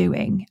realise we're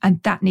doing.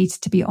 And that needs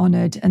to be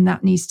honoured, and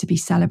that needs to be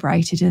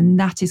celebrated. And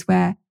that is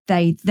where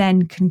they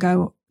then can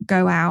go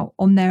out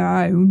on their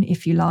own,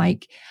 if you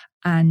like,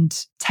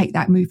 and take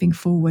that moving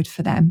forward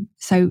for them.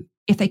 So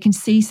if they can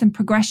see some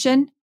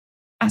progression,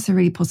 that's a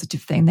really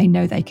positive thing. They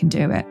know they can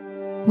do it.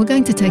 We're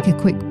going to take a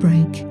quick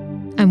break,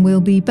 and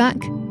we'll be back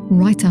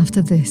right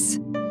after this.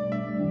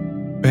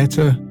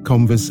 Better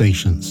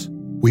conversations.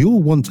 We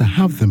all want to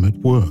have them at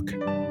work.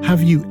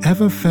 Have you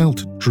ever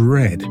felt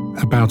dread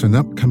about an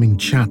upcoming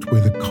chat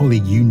with a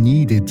colleague you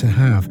needed to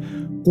have,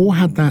 or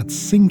had that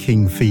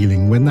sinking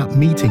feeling when that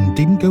meeting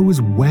didn't go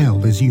as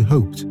well as you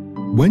hoped?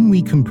 When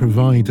we can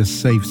provide a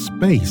safe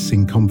space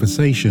in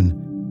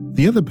conversation,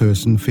 the other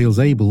person feels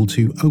able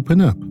to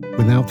open up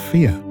without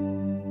fear.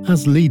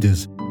 As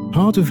leaders,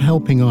 part of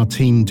helping our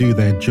team do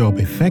their job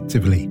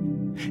effectively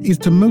is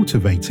to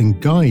motivate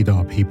and guide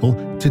our people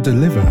to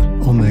deliver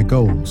on their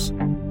goals.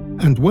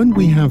 And when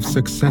we have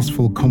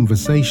successful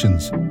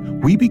conversations,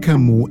 we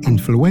become more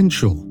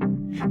influential,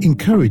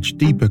 encourage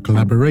deeper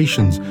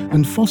collaborations,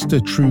 and foster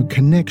true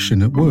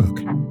connection at work.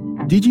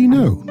 Did you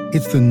know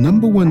it's the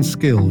number one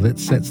skill that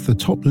sets the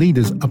top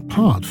leaders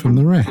apart from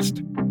the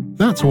rest?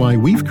 That's why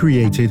we've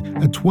created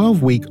a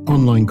 12-week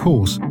online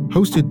course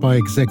hosted by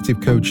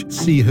executive coach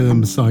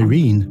Seherm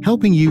Cyrene,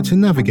 helping you to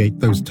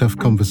navigate those tough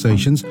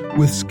conversations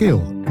with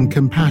skill and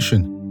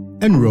compassion.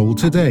 Enroll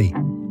today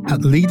at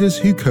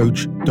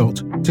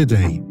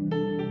leaderswhocoach.today.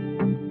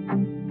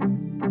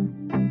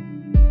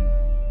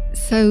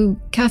 So,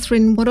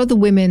 Catherine, what are the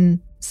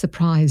women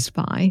surprised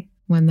by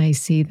when they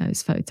see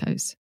those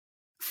photos?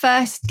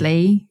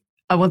 Firstly,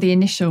 the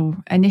initial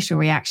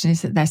reaction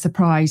is that they're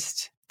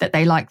surprised that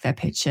they like their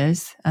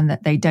pictures and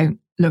that they don't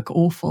look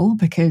awful,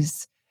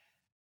 because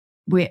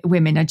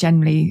women are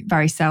generally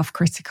very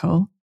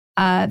self-critical.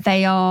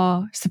 They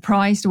are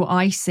surprised what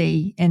I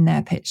see in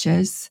their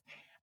pictures,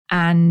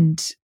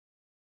 and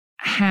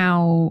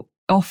how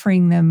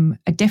offering them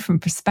a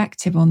different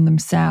perspective on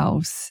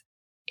themselves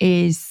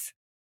is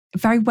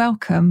very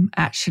welcome,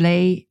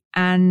 actually,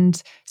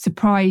 and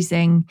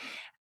surprising,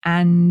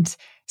 and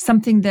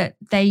something that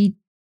they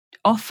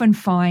often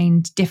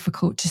find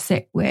difficult to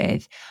sit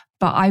with.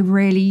 But I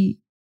really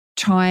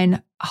try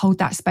and hold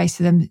that space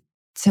for them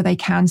so they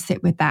can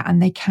sit with that and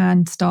they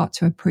can start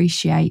to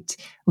appreciate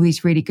all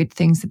these really good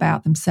things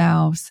about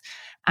themselves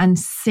and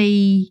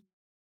see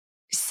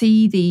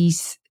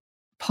these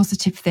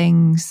positive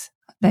things,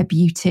 their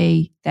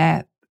beauty,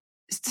 their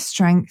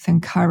strength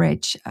and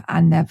courage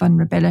and their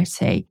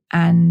vulnerability,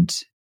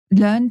 and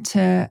learn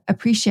to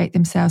appreciate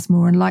themselves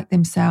more and like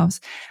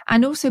themselves.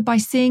 And also by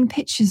seeing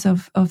pictures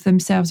of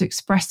themselves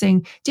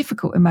expressing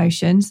difficult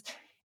emotions,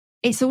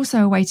 it's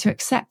also a way to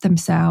accept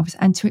themselves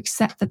and to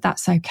accept that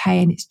that's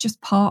okay. And it's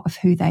just part of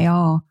who they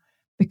are.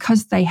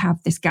 Because they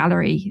have this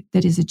gallery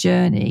that is a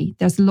journey,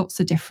 there's lots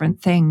of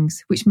different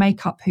things which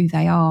make up who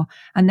they are.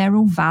 And they're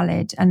all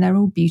valid and they're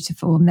all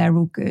beautiful and they're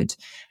all good.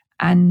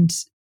 And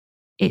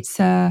it's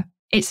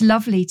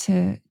lovely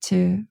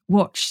to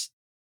watch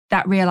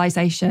that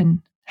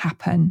realization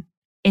happen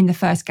in the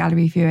first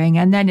gallery viewing,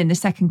 and then in the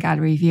second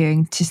gallery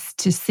viewing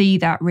to see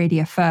that really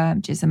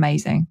affirmed is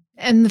amazing.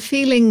 And the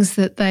feelings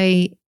that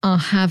they are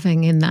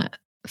having in that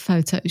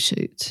photo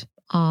shoot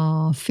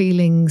are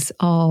feelings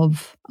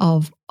of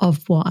what?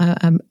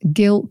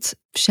 Guilt,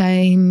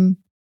 shame?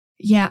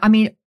 Yeah, I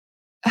mean,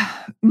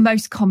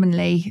 most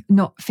commonly,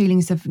 not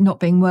feelings of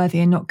not being worthy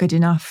and not good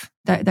enough.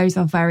 Those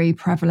are very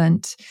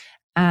prevalent.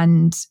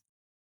 And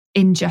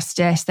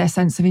injustice, their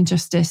sense of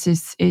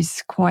injustice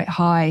is quite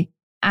high.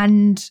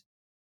 And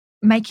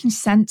making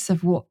sense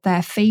of what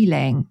they're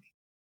feeling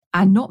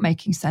and not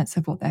making sense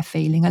of what they're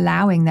feeling,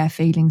 allowing their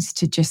feelings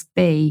to just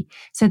be.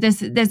 So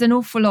there's an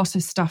awful lot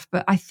of stuff,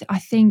 but I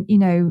think,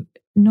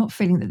 not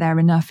feeling that they're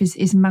enough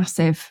is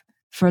massive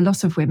for a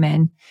lot of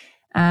women.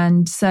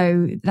 And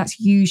so that's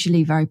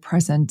usually very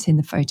present in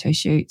the photo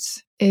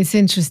shoots. It's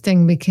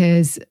interesting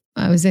because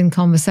I was in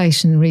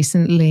conversation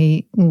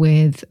recently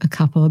with a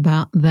couple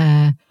about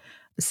their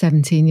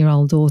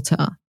 17-year-old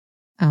daughter.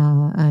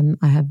 And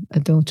I have a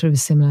daughter of a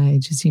similar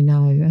age, as you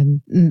know,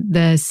 and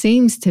there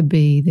seems to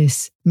be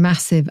this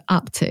massive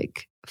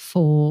uptick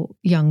for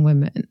young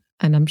women.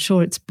 And I'm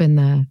sure it's been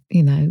there,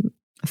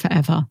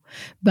 forever.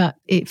 But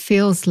it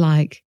feels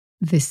like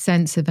this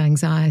sense of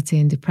anxiety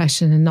and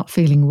depression and not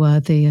feeling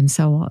worthy and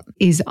so on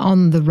is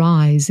on the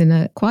rise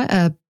in quite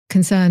a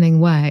concerning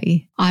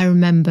way. I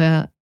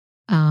remember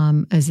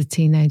as a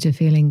teenager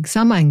feeling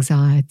some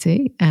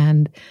anxiety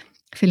and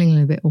feeling a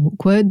little bit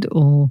awkward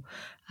or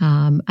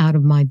out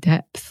of my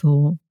depth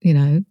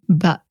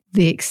but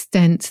the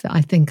extent that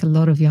I think a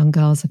lot of young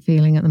girls are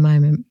feeling at the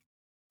moment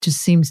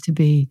just seems to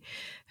be,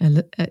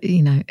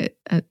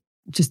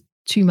 just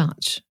too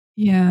much.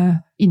 Yeah.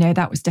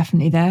 That was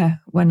definitely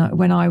there when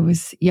I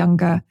was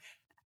younger.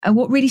 And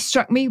what really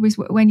struck me was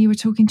when you were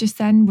talking just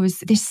then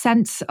was this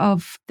sense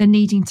of the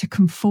needing to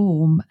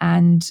conform.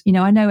 And,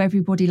 I know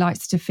everybody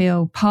likes to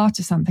feel part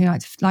of something,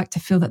 like to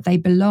feel that they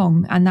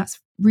belong. And that's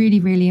really,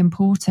 really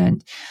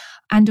important.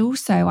 And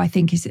also, I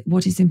think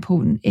what is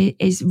important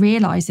is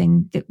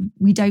realizing that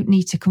we don't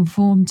need to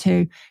conform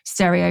to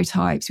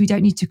stereotypes. We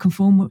don't need to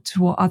conform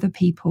to what other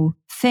people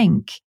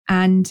think.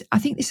 And I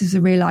think this is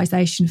a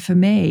realization for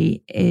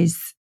me,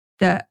 is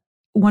that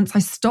once I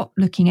stopped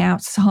looking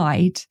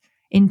outside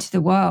into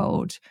the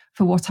world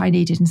for what I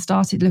needed and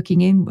started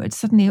looking inward,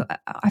 suddenly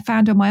I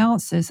found all my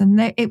answers.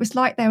 And it was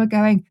like they were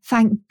going,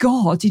 thank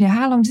God,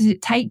 how long does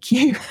it take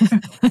you?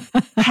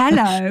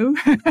 Hello.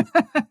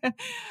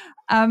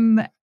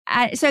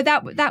 So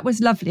that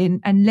was lovely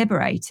and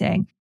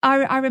liberating.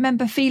 I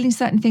remember feeling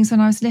certain things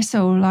when I was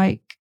little,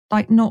 like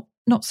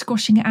not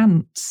squashing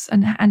ants,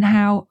 and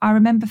how I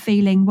remember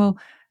feeling, well,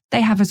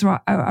 they have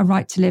a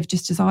right to live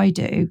just as I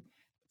do,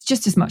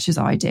 just as much as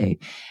I do.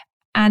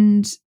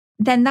 And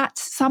then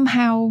that's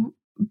somehow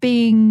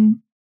being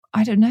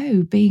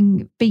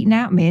beaten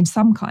out of me in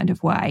some kind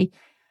of way.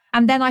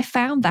 And then I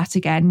found that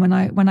again when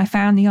I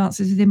found the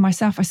answers within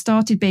myself. I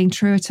started being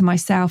truer to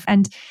myself.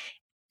 And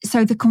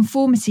so the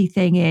conformity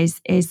thing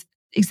is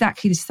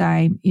exactly the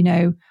same.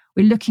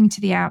 We're looking to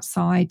the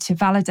outside to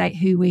validate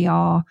who we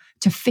are,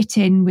 to fit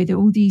in with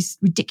all these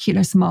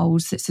ridiculous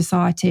molds that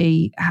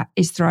society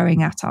is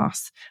throwing at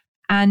us.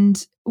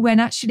 And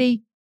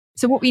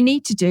so what we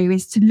need to do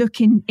is to look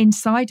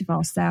inside of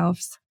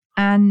ourselves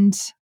and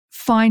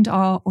find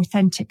our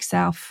authentic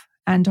self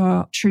and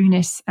our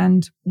trueness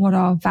and what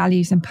our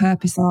values and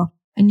purpose are,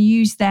 and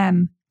use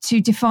them to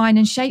define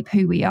and shape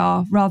who we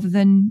are rather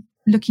than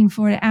looking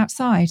for it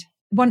outside.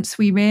 Once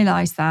we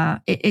realize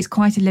that, it's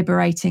quite a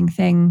liberating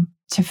thing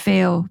to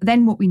feel.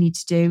 Then what we need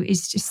to do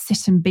is just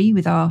sit and be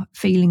with our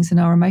feelings and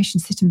our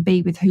emotions, sit and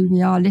be with who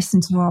we are,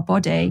 listen to our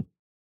body.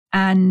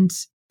 And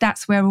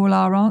that's where all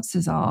our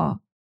answers are.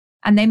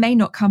 And they may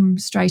not come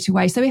straight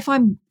away. So if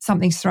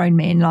something's thrown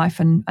me in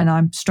life and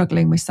I'm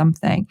struggling with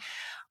something,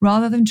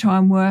 rather than try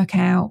and work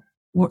out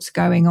what's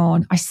going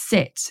on, I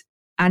sit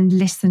and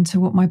listen to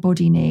what my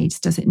body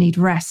needs. Does it need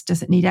rest?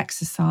 Does it need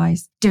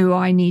exercise? Do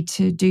I need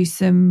to do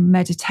some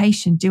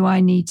meditation? Do I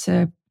need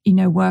to,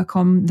 work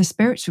on the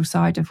spiritual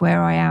side of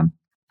where I am?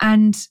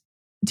 And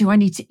do I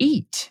need to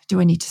eat? Do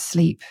I need to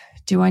sleep?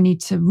 Do I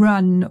need to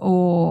run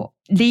or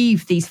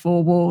leave these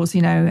four walls,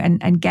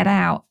 and get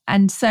out?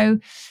 And so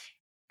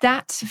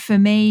that for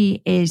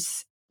me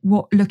is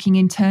what looking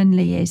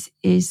internally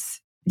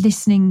is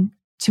listening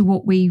to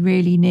what we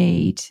really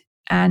need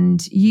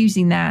and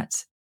using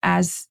that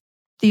as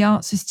the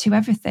answers to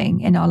everything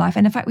in our life.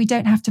 And in fact, we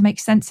don't have to make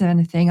sense of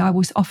anything. I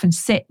will often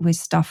sit with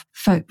stuff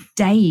for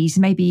days,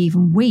 maybe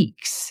even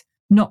weeks,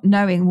 not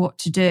knowing what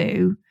to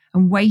do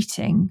and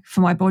waiting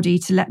for my body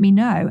to let me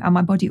know. And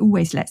my body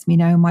always lets me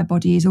know, and my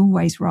body is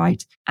always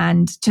right.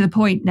 And to the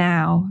point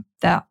now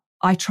that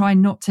I try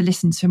not to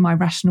listen to my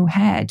rational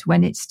head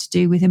when it's to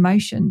do with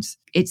emotions.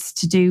 It's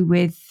to do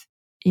with,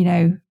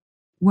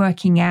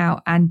 working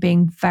out and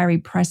being very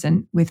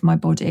present with my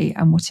body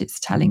and what it's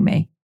telling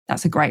me.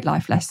 That's a great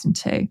life lesson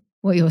too.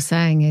 What you're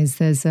saying is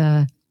there's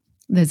an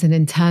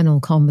internal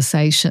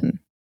conversation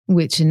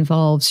which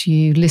involves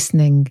you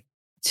listening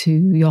to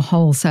your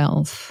whole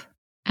self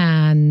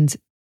and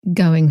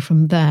going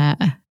from there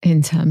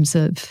in terms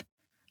of,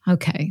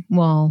 okay,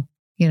 well,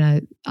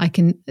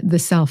 the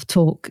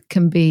self-talk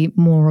can be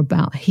more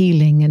about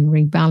healing and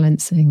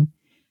rebalancing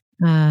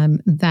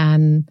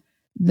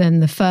than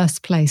the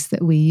first place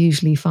that we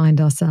usually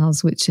find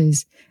ourselves, which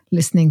is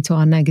listening to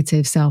our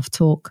negative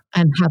self-talk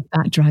and have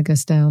that drag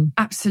us down.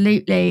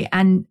 Absolutely.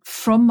 And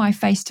from my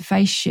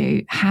face-to-face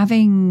shoot,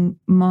 having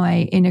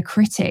my inner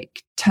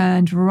critic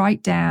turned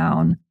right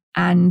down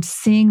and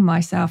seeing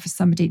myself as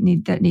somebody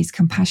that needs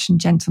compassion,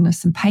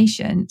 gentleness, and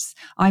patience,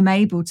 I'm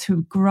able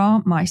to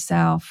grant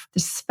myself the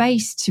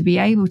space to be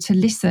able to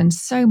listen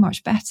so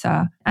much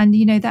better. And,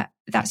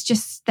 that's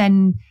just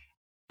then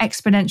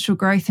exponential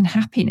growth and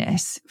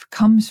happiness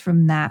comes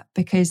from that,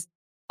 because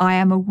I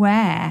am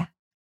aware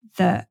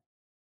that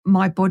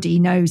my body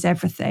knows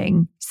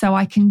everything. So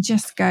I can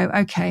just go,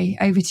 okay,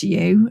 over to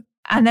you.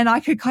 And then I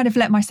could kind of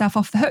let myself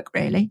off the hook,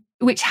 really.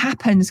 which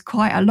happens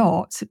quite a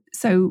lot.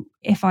 So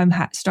if I'm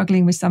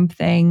struggling with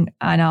something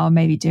and I'll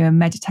maybe do a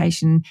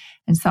meditation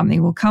and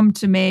something will come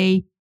to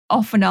me,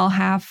 often I'll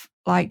have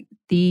like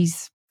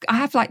these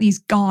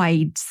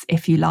guides,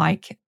 if you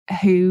like,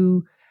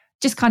 who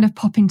just kind of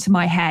pop into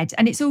my head,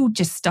 and it's all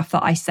just stuff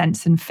that I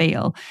sense and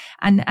feel.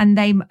 And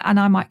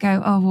I might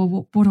go, oh,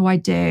 well, what do I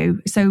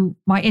do? So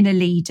my inner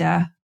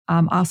leader,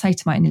 I'll say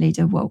to my inner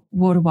leader, well,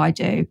 what do I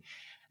do?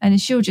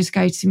 And she'll just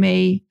go to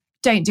me,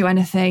 don't do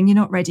anything. You're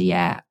not ready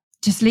yet.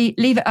 Just leave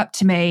it up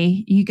to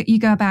me. You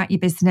go about your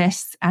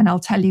business, and I'll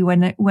tell you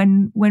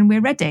when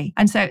we're ready.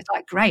 And so it's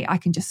like, great, I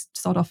can just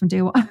sod off and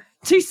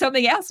do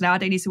something else now. I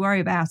don't need to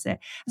worry about it.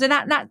 So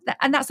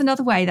that's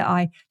another way that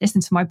I listen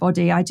to my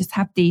body. I just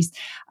have these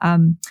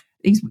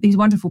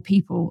wonderful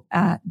people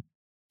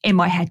in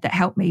my head that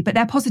help me, but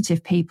they're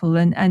positive people,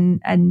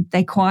 and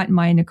they quieten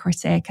my inner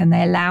critic, and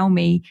they allow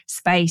me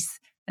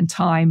space and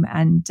time,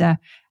 and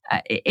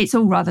it's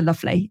all rather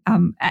lovely,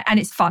 and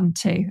it's fun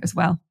too as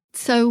well.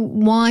 So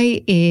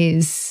why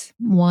is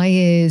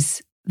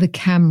the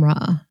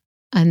camera,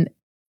 and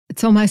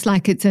it's almost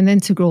like it's an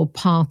integral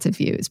part of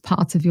you, it's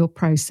part of your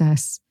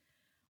process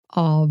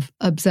of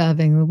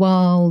observing the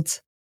world.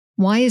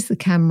 Why is the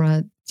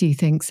camera, do you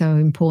think, so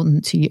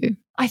important to you?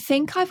 I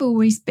think I've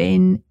always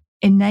been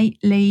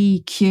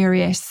innately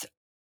curious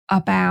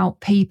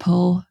about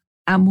people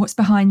and what's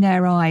behind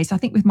their eyes. I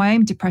think with my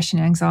own depression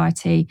and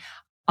anxiety,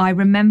 I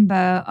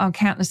remember on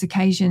countless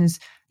occasions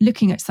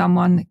looking at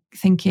someone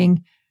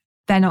thinking,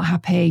 they're not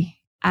happy,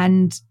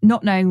 and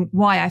not knowing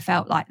why I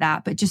felt like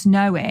that, but just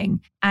knowing.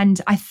 And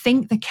I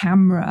think the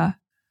camera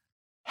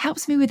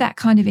helps me with that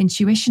kind of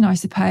intuition, I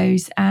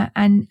suppose,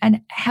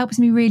 and helps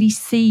me really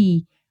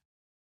see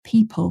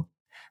people,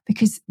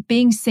 because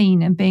being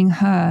seen and being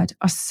heard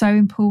are so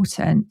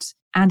important.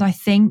 And I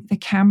think the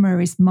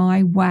camera is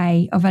my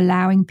way of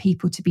allowing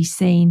people to be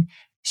seen,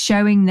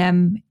 showing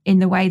them in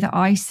the way that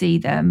I see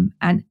them,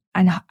 and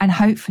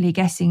hopefully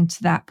getting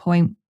to that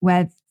point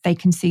where they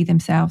can see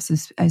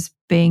themselves as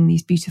being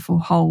these beautiful,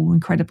 whole,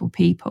 incredible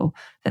people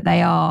that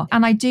they are.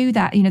 And I do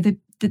that,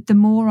 the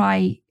more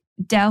I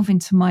delve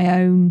into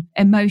my own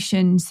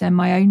emotions and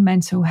my own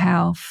mental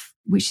health,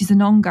 which is an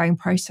ongoing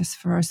process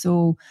for us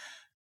all,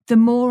 the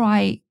more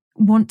I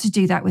want to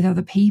do that with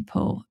other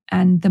people,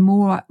 and the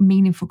more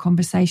meaningful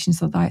conversations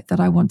that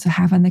I want to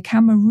have. And the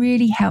camera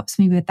really helps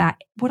me with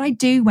that. What I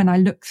do when I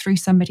look through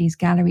somebody's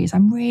gallery is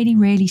I'm really,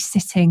 really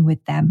sitting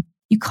with them.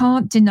 You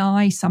can't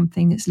deny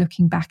something that's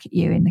looking back at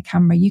you in the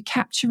camera. You're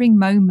capturing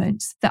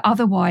moments that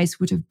otherwise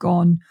would have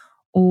gone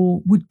or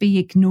would be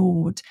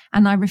ignored.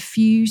 And I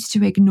refuse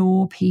to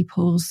ignore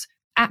people's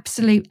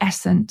absolute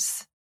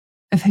essence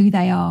of who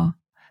they are,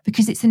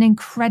 because it's an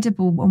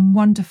incredible and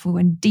wonderful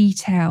and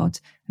detailed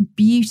and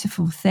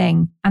beautiful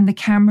thing. And the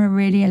camera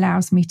really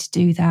allows me to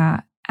do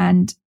that.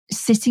 And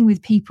sitting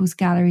with people's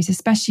galleries,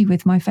 especially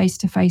with my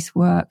face-to-face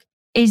work,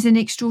 is an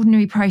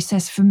extraordinary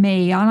process for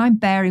me. And I'm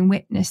bearing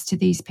witness to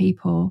these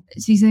people.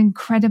 It's these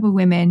incredible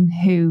women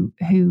who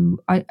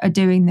are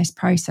doing this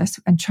process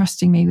and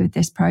trusting me with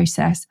this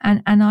process.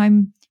 And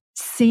I'm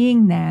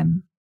seeing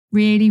them,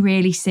 really,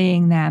 really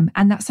seeing them.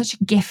 And that's such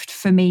a gift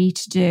for me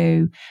to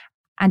do.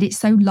 And it's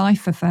so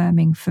life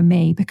affirming for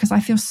me, because I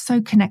feel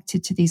so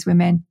connected to these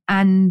women.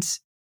 And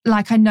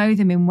like I know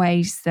them in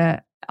ways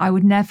that I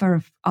would never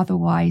have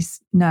otherwise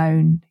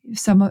known.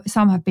 Some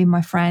have been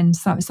my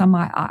friends, some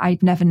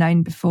I'd never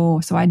known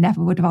before, so I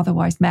never would have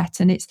otherwise met.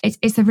 And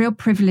it's a real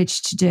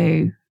privilege to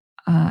do.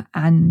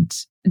 And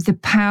the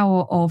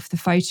power of the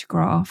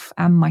photograph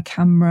and my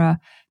camera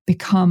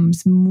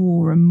becomes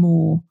more and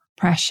more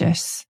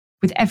precious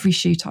with every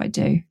shoot I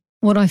do.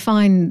 What I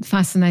find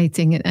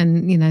fascinating,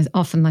 and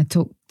often I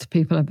talk to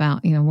people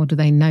about, what do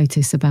they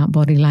notice about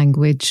body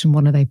language and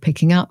what are they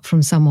picking up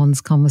from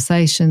someone's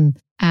conversation?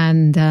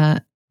 And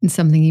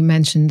something you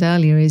mentioned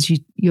earlier is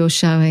you're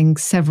showing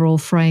several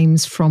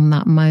frames from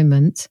that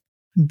moment,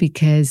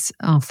 because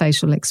our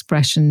facial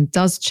expression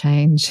does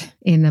change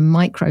in a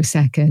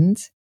microsecond.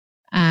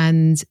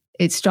 And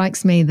it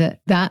strikes me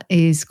that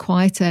is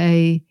quite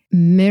a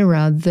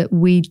mirror that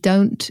we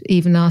don't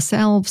even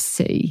ourselves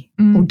see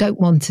or don't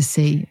want to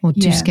see or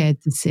too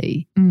scared to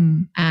see.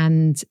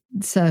 And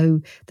so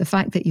the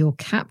fact that you're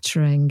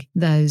capturing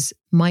those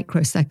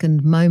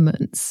microsecond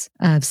moments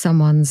of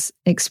someone's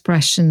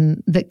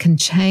expression that can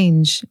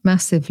change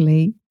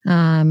massively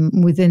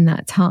within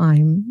that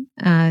time,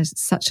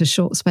 such a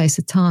short space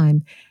of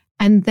time,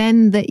 and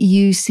then that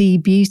you see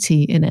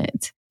beauty in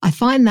it. I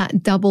find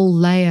that double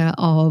layer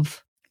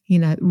of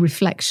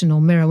reflection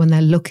or mirror when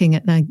they're looking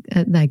at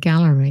their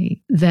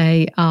gallery.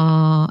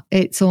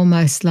 It's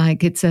almost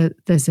like is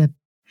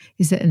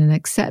it an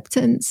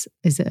acceptance?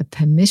 Is it a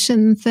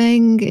permission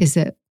thing?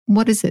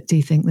 What is it, do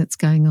you think, that's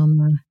going on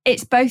there?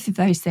 It's both of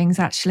those things,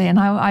 actually. And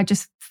I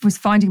just was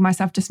finding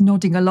myself just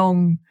nodding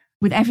along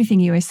with everything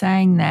you were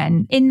saying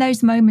then. In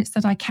those moments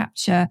that I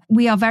capture,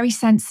 we are very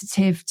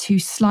sensitive to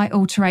slight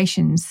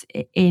alterations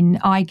in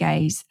eye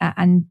gaze.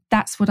 And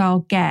that's what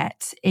I'll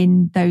get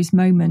in those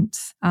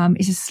moments.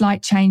 Is a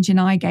slight change in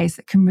eye gaze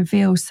that can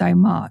reveal so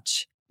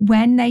much.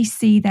 when they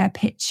see their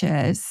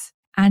pictures,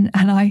 and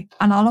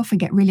I'll often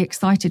get really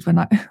excited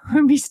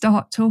when we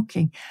start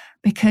talking,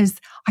 because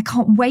I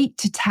can't wait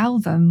to tell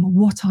them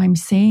what I'm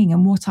seeing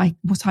and what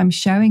I'm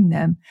showing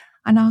them.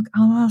 And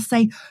I'll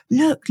say,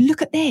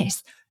 look at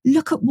this.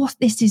 Look at what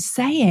this is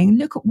saying.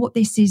 Look at what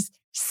this is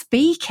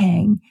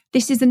speaking.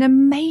 This is an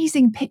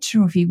amazing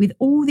picture of you with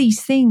all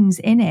these things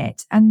in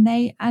it. And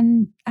they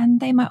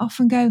might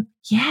often go,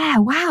 yeah,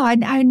 wow,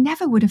 I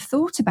never would have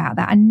thought about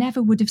that. I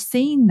never would have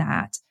seen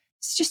that.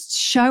 It's just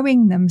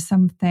showing them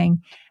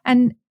something.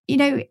 And,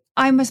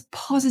 I'm as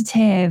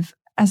positive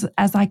as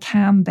I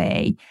can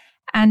be.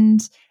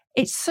 And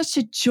it's such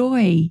a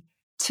joy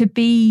to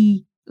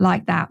be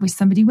like that with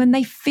somebody when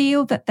they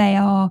feel that they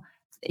are,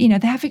 they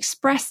have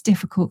expressed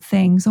difficult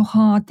things or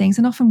hard things.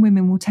 And often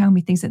women will tell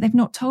me things that they've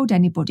not told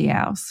anybody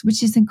else,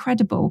 which is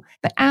incredible.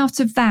 But out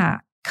of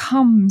that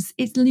comes,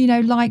 it's,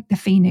 like the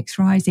phoenix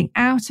rising.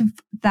 Out of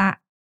that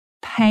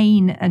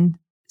pain and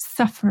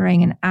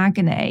suffering and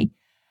agony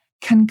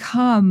can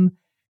come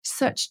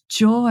such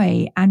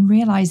joy and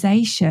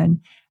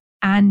realization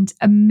and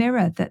a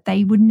mirror that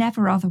they would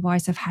never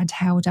otherwise have had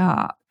held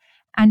up.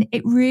 And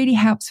it really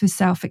helps with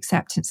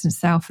self-acceptance and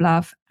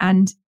self-love.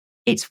 And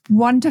it's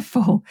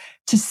wonderful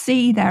to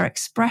see their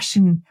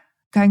expression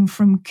going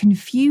from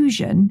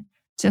confusion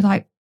to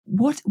like,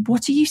 what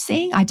are you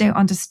seeing? I don't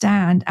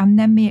understand. And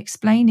then me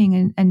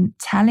explaining and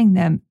telling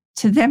them,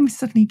 to them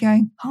suddenly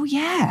going, oh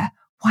yeah,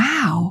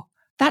 wow,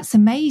 that's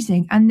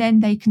amazing. And then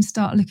they can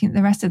start looking at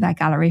the rest of their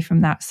gallery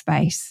from that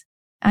space.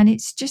 And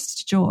it's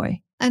just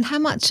joy. And how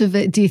much of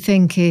it do you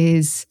think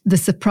is the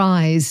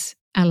surprise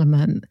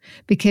element?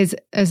 Because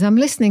as I'm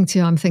listening to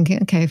you, I'm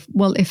thinking, okay,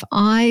 well, if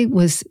I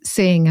was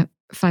seeing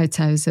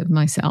photos of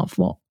myself,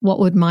 what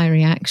would my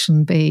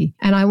reaction be?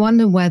 And I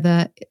wonder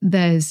whether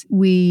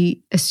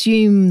we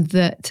assume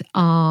that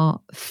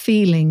our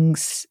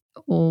feelings,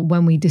 or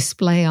when we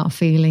display our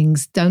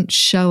feelings, don't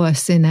show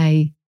us in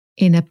a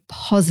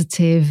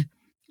positive,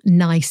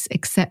 nice,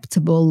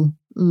 acceptable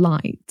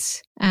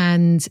light,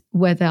 and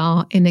whether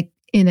our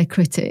inner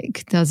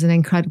critic does an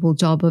incredible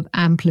job of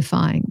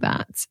amplifying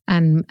that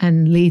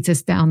and leads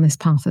us down this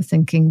path of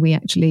thinking we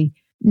actually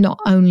not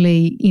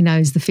only,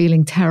 is the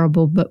feeling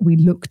terrible, but we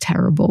look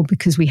terrible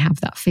because we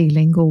have that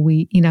feeling, or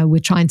we're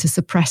trying to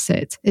suppress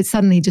it. It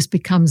suddenly just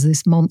becomes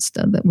this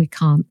monster that we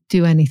can't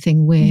do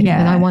anything with. Yeah.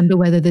 And I wonder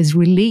whether there's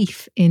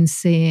relief in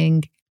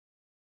seeing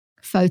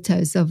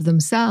photos of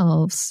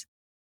themselves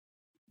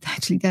that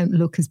actually don't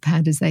look as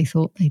bad as they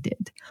thought they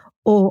did,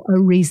 or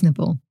are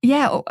reasonable.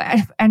 Yeah,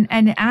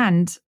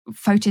 and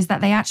photos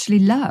that they actually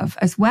love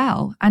as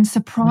well, and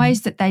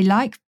surprised that they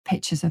like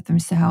pictures of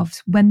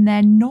themselves when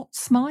they're not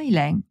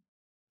smiling.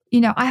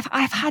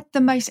 I've had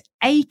the most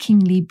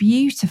achingly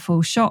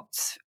beautiful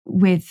shots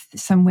with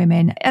some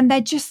women, and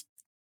they're just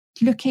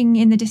looking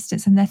in the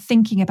distance and they're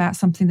thinking about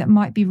something that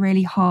might be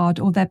really hard,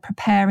 or they're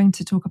preparing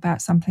to talk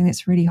about something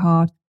that's really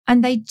hard,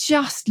 and they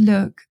just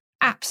look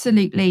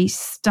absolutely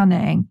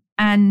stunning.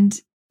 And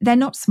they're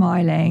not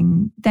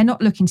smiling. They're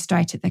not looking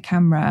straight at the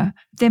camera.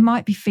 They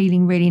might be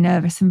feeling really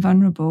nervous and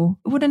vulnerable.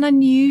 What an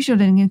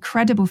unusual and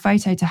incredible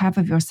photo to have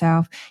of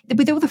yourself,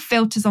 with all the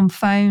filters on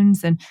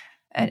phones and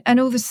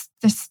all this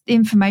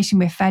information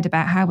we're fed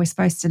about how we're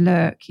supposed to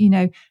look.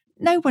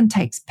 No one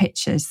takes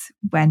pictures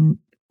when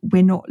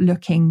we're not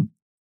looking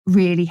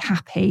really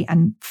happy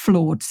and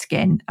flawed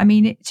skin. I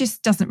mean, it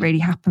just doesn't really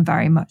happen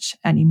very much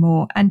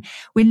anymore. And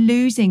we're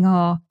losing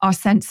our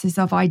senses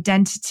of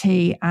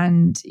identity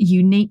and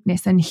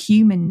uniqueness and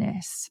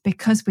humanness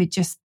because we're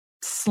just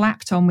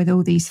slapped on with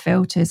all these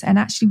filters. And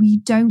actually, we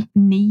don't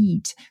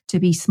need to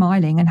be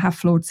smiling and have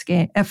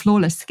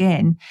flawless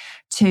skin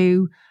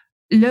to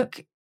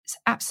look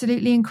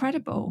absolutely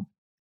incredible.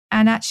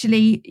 And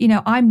actually,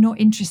 I'm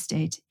not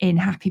interested in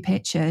happy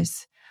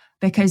pictures,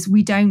 because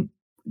we don't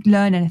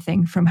learn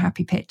anything from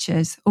happy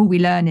pictures. All we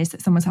learn is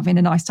that someone's having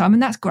a nice time,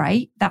 and that's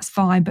great, that's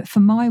fine. But for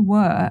my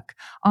work,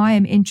 I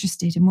am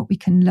interested in what we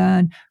can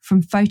learn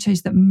from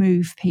photos that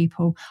move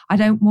people. I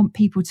don't want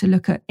people to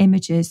look at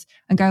images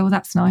and go, well,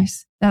 that's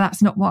nice. No,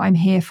 that's not what I'm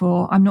here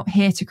for. I'm not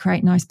here to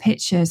create nice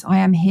pictures. I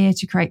am here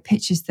to create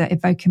pictures that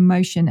evoke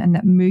emotion and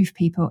that move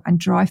people and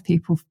drive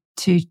people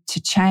to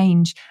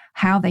change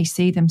how they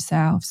see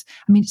themselves.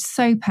 I mean, it's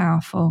so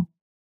powerful.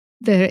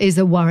 There is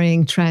a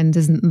worrying trend,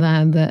 isn't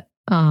there, that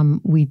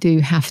we do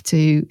have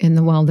to, in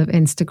the world of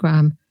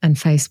Instagram and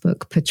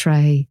Facebook,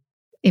 portray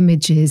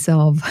images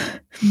of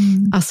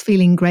us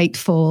feeling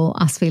grateful,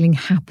 us feeling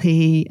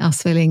happy,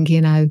 us feeling,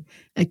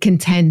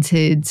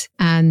 contented.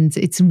 And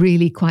it's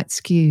really quite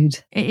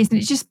skewed. It isn't.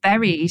 It just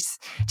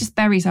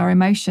buries our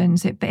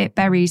emotions. It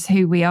buries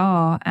who we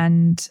are.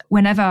 And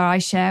whenever I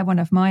share one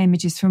of my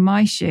images from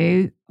my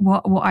shoot,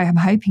 what I am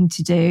hoping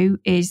to do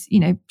is,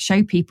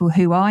 show people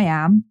who I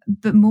am.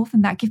 But more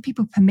than that, give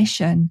people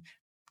permission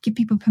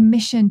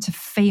to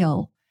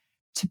feel,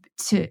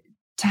 to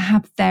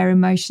have their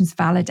emotions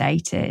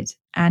validated,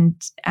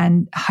 and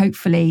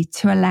hopefully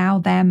to allow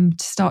them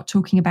to start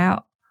talking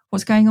about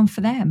what's going on for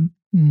them.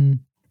 And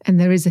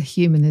there is a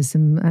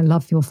humanism. I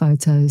love your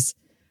photos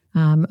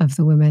of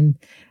the women.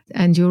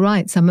 And you're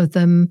right, some of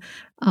them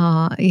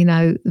are,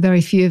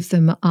 very few of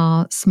them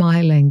are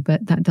smiling,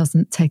 but that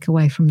doesn't take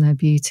away from their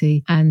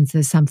beauty. And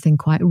there's something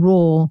quite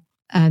raw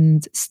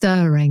and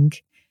stirring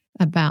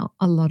about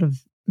a lot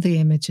of the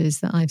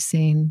images that I've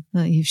seen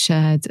that you've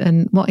shared.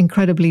 And what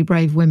incredibly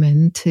brave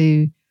women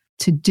to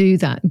do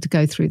that, to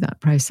go through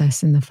that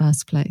process in the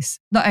first place.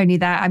 Not only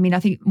that, I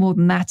think more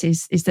than that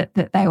is that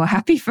they were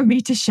happy for me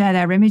to share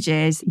their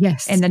images,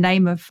 yes, in the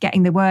name of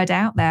getting the word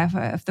out there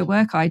of the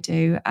work I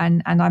do.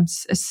 And I'm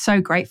so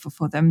grateful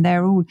for them.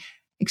 They're all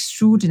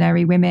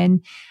extraordinary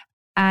women.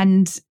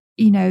 And,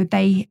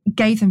 they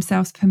gave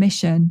themselves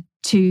permission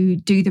to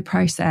do the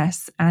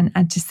process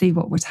and to see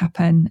what would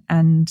happen.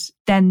 And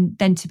then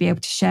to be able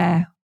to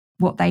share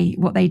what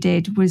they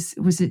did was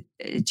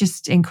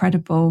just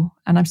incredible.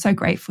 And I'm so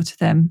grateful to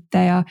them.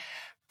 They are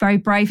very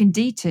brave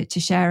indeed to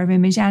share an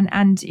image. And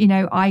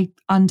I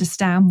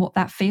understand what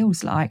that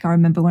feels like. I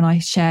remember when I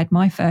shared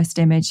my first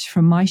image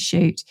from my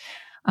shoot,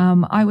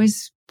 I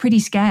was pretty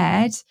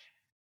scared.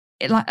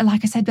 Like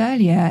I said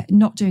earlier,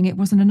 not doing it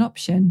wasn't an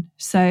option.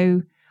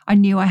 So I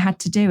knew I had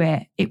to do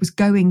it. It was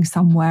going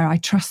somewhere. I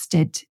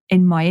trusted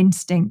in my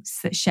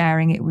instincts that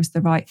sharing it was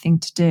the right thing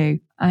to do.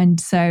 And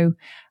so,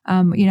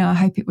 I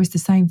hope it was the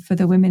same for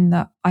the women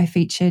that I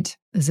featured.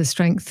 There's a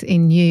strength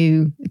in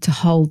you to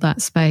hold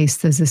that space.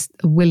 There's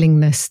a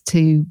willingness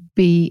to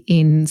be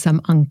in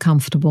some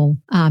uncomfortable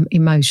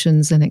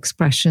emotions and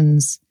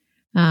expressions.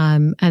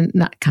 And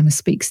that kind of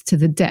speaks to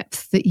the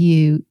depth that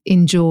you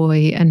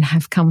enjoy and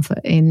have comfort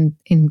in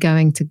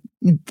going to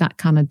that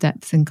kind of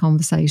depth in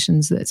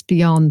conversations that's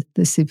beyond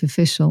the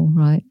superficial,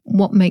 right?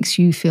 What makes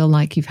you feel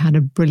like you've had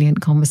a brilliant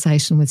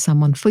conversation with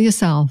someone for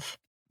yourself?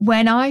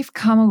 When I've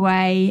come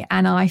away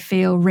and I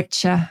feel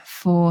richer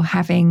for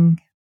having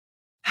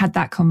had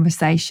that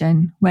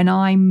conversation, when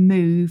I'm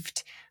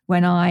moved,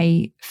 when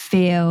I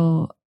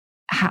feel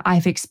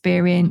I've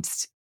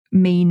experienced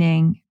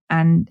meaning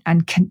and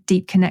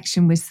deep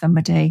connection with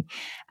somebody.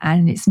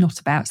 And it's not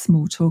about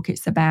small talk.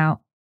 It's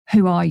about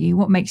who are you?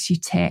 What makes you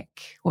tick?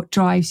 What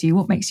drives you?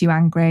 What makes you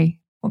angry?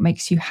 What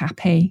makes you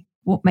happy?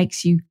 What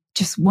makes you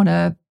just want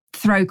to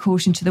throw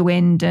caution to the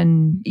wind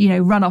and,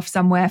 run off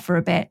somewhere for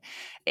a bit?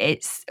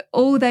 It's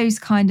all those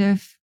kind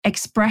of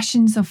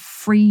expressions of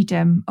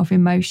freedom of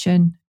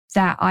emotion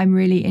that I'm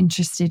really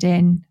interested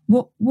in.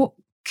 What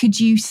could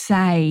you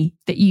say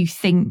that you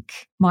think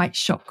might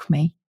shock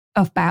me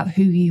about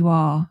who you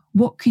are?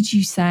 What could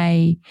you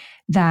say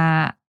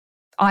that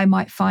I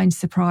might find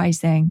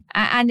surprising?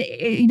 And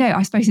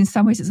I suppose in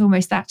some ways it's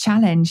almost that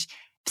challenge.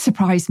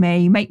 Surprise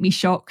me, make me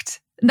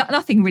shocked.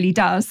 Nothing really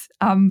does.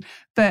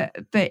 But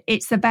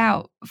it's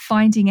about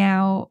finding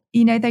out,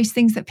 those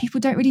things that people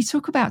don't really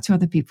talk about to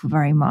other people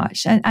very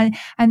much. And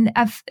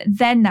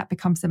then that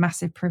becomes a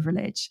massive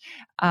privilege.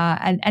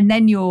 And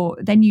then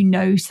you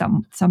know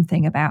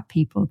something about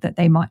people that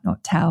they might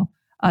not tell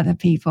other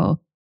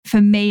people. For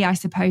me, I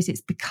suppose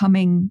it's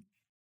becoming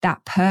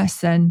that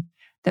person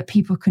that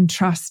people can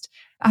trust.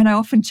 And I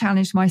often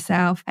challenge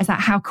myself as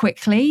how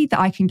quickly that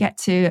I can get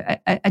to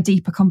a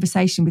deeper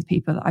conversation with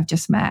people that I've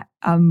just met.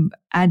 And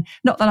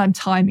not that I'm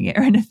timing it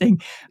or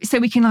anything. So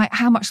we can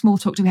how much small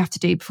talk do we have to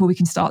do before we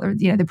can start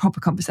the proper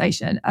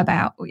conversation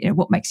about,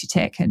 what makes you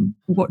tick and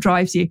what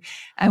drives you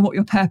and what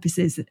your purpose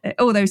is,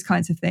 all those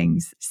kinds of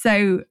things.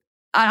 So,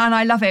 and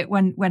I love it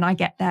when I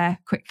get there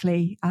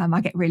quickly.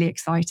 I get really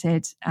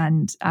excited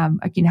and,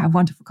 have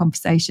wonderful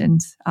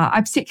conversations.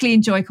 I particularly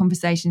enjoy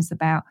conversations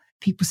about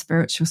people's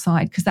spiritual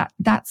side, because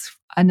that's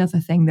another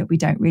thing that we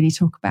don't really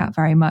talk about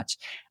very much.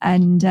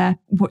 And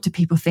what do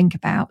people think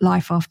about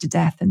life after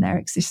death and their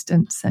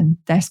existence and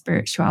their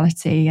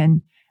spirituality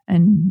and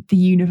the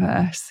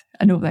universe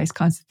and all those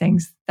kinds of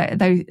things?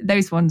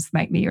 Those ones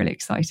make me really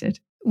excited.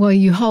 Well,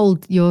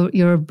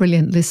 you're a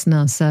brilliant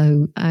listener,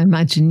 so I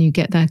imagine you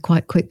get there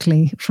quite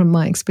quickly. From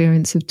my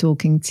experience of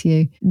talking to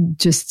you,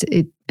 just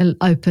it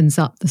opens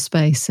up the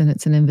space and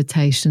it's an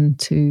invitation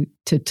to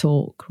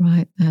talk,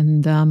 right?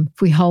 And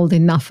if we hold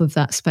enough of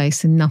that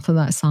space, enough of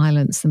that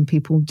silence, then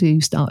people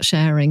do start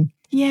sharing.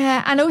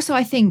 Yeah, and also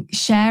I think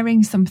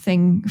sharing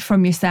something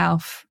from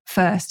yourself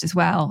first as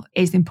well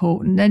is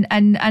important.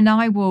 And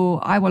I will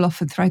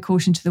often throw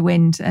caution to the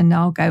wind, and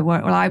I'll go,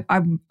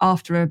 I'm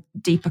after a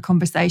deeper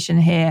conversation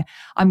here,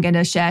 I'm going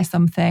to share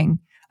something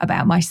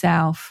about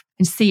myself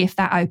and see if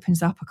that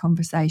opens up a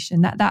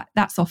conversation.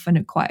 That's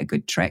often quite a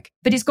good trick.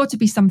 But it's got to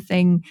be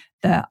something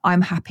that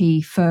I'm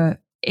happy for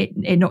it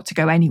not to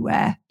go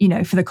anywhere,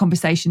 for the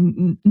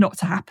conversation not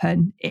to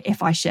happen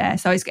if I share.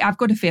 So I've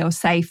got to feel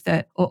safe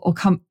that or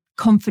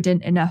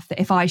confident enough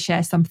that if I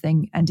share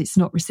something and it's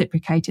not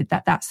reciprocated,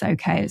 that's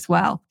okay as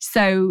well.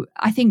 So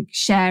I think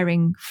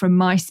sharing from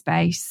my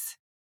space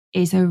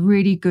is a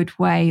really good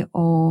way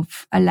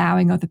of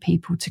allowing other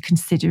people to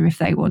consider if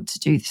they want to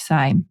do the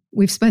same.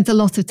 We've spent a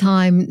lot of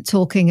time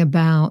talking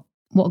about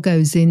what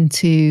goes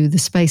into the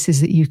spaces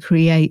that you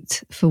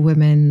create for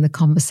women, the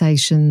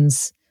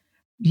conversations.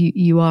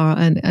 You are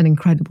an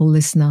incredible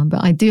listener,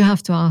 but I do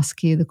have to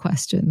ask you the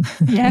question.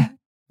 Yeah.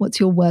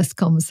 What's your worst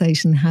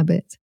conversation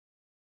habit?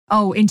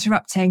 Oh,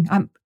 interrupting.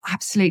 I'm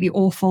absolutely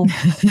awful.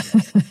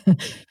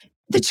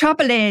 The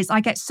trouble is, I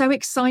get so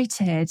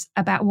excited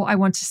about what I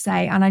want to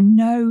say, and I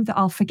know that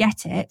I'll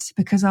forget it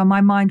because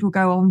my mind will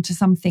go on to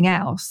something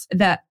else,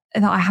 that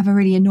I have a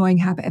really annoying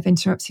habit of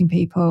interrupting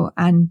people.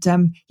 And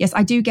yes,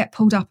 I do get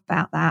pulled up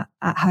about that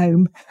at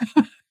home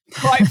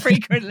quite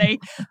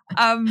frequently.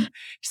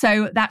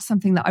 So that's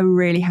something that I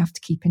really have to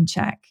keep in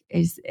check,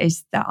 is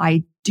that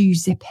I do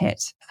zip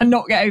it and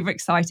not get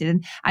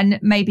overexcited, and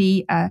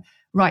maybe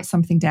write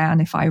something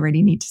down if I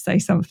really need to say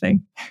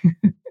something.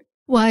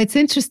 Well, it's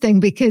interesting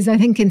because I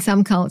think in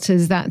some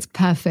cultures that's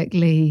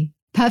perfectly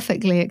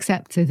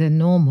accepted and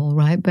normal,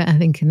 right? But I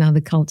think in other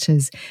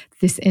cultures,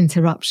 this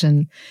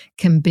interruption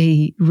can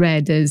be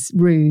read as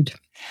rude.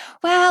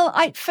 Well,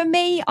 for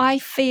me, I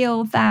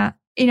feel that,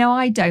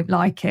 I don't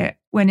like it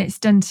when it's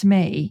done to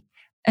me.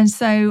 And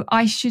so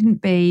I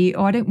shouldn't be,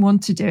 or I don't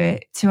want to do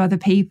it to other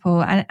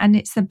people. And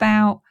it's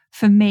about,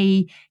 for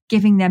me,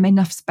 giving them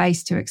enough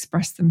space to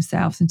express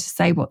themselves and to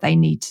say what they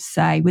need to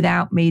say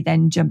without me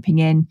then jumping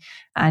in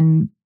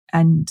and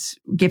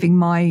giving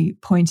my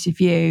point of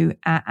view.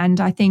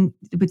 And I think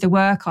with the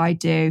work I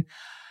do,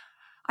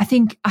 I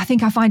think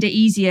I find it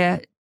easier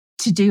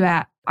to do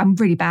it. I'm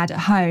really bad at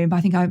home.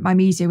 I think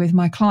I'm easier with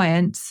my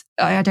clients.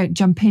 I don't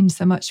jump in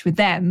so much with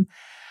them.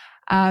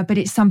 But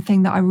it's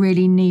something that I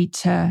really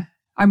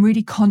I'm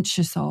really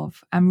conscious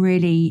of.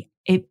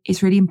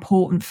 It's really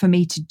important for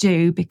me to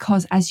do,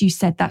 because as you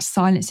said, that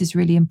silence is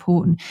really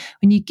important.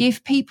 When you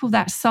give people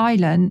that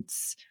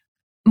silence,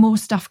 more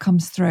stuff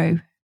comes through.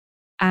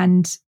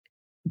 And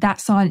that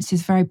silence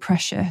is very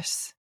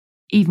precious,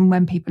 even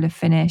when people have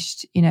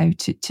finished,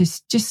 to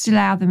just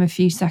allow them a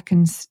few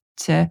seconds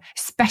to,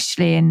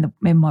 especially in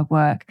my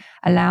work,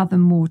 allow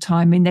them more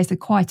time. I mean, there's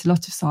quite a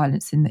lot of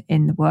silence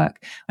in the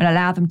work, and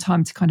allow them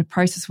time to kind of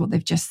process what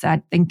they've just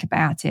said, think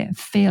about it, and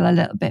feel a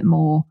little bit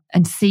more,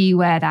 and see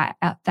where that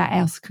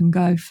else can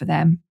go for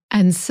them.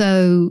 And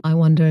so I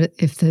wonder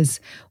if there's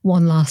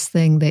one last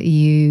thing that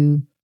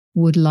you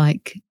would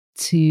like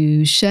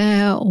to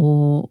share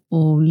or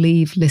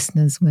leave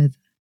listeners with.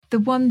 The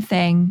one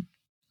thing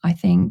I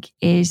think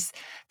is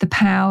the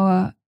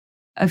power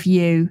of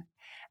you,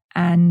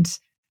 and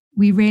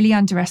we really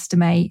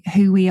underestimate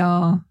who we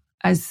are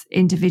as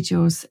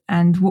individuals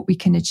and what we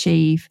can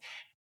achieve.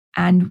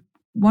 And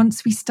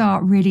once we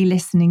start really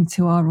listening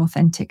to our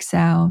authentic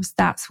selves,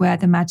 that's where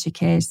the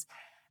magic is.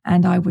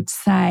 And I would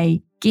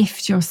say,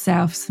 gift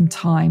yourself some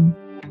time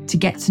to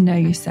get to know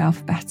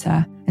yourself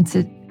better, and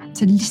to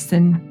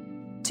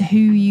listen to who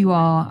you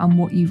are and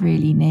what you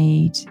really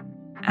need,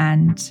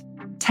 and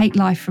take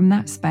life from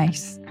that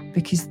space,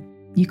 because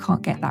you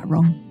can't get that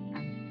wrong.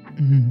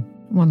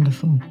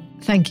 Wonderful.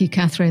 Thank you,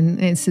 Catherine.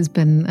 This has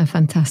been a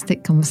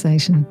fantastic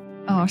conversation.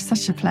 Oh,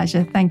 such a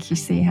pleasure. Thank you,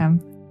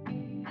 Siham.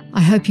 I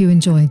hope you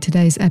enjoyed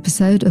today's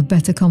episode of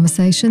Better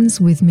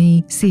Conversations with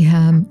me,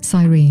 Siham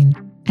Cyrene.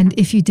 And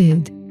if you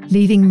did,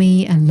 leaving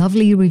me a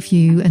lovely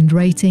review and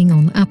rating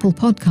on Apple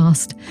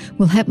Podcast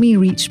will help me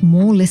reach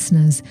more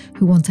listeners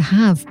who want to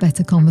have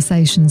better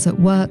conversations at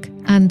work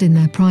and in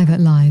their private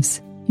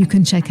lives. You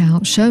can check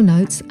out show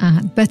notes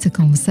at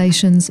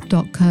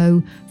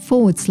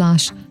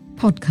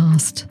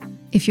betterconversations.co/podcast.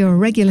 If you're a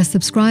regular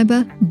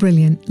subscriber,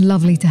 brilliant,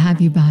 lovely to have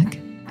you back.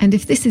 And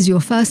if this is your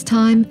first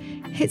time,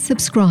 hit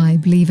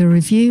subscribe, leave a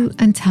review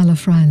and tell a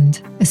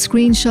friend. A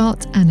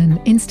screenshot and an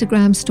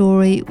Instagram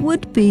story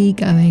would be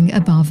going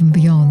above and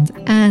beyond,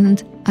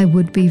 and I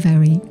would be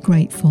very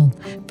grateful.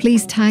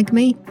 Please tag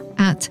me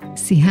at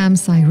Siham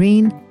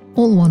Cyrene,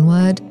 all one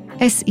word,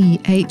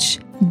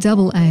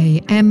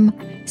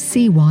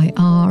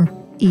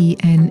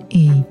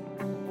 SEHAMCYRENE.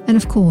 And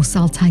of course,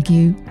 I'll tag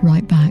you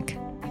right back.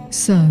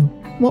 So,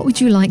 what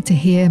would you like to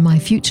hear my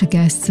future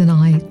guests and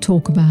I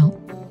talk about?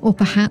 Or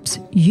perhaps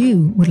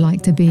you would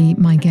like to be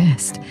my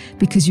guest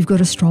because you've got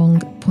a strong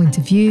point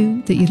of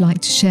view that you'd like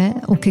to share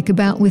or kick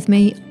about with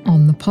me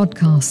on the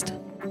podcast.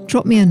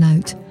 Drop me a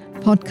note,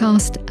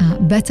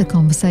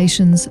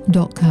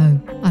 podcast@betterconversations.co.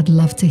 I'd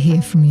love to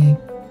hear from you.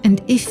 And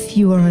if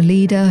you are a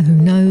leader who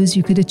knows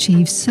you could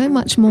achieve so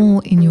much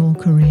more in your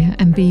career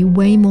and be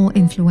way more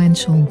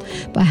influential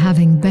by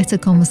having better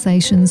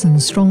conversations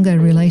and stronger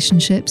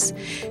relationships,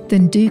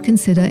 then do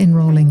consider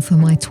enrolling for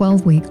my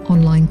 12-week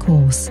online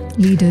course,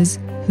 Leaders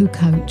Who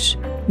Coach.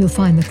 You'll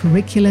find the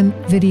curriculum,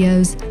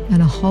 videos,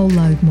 and a whole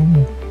load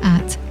more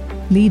at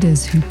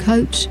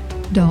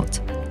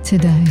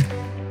leaderswhocoach.today.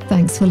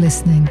 Thanks for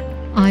listening.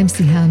 I'm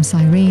Siham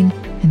Cyrene,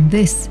 and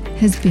this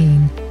has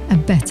been A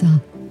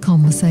Better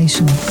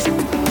Conversation.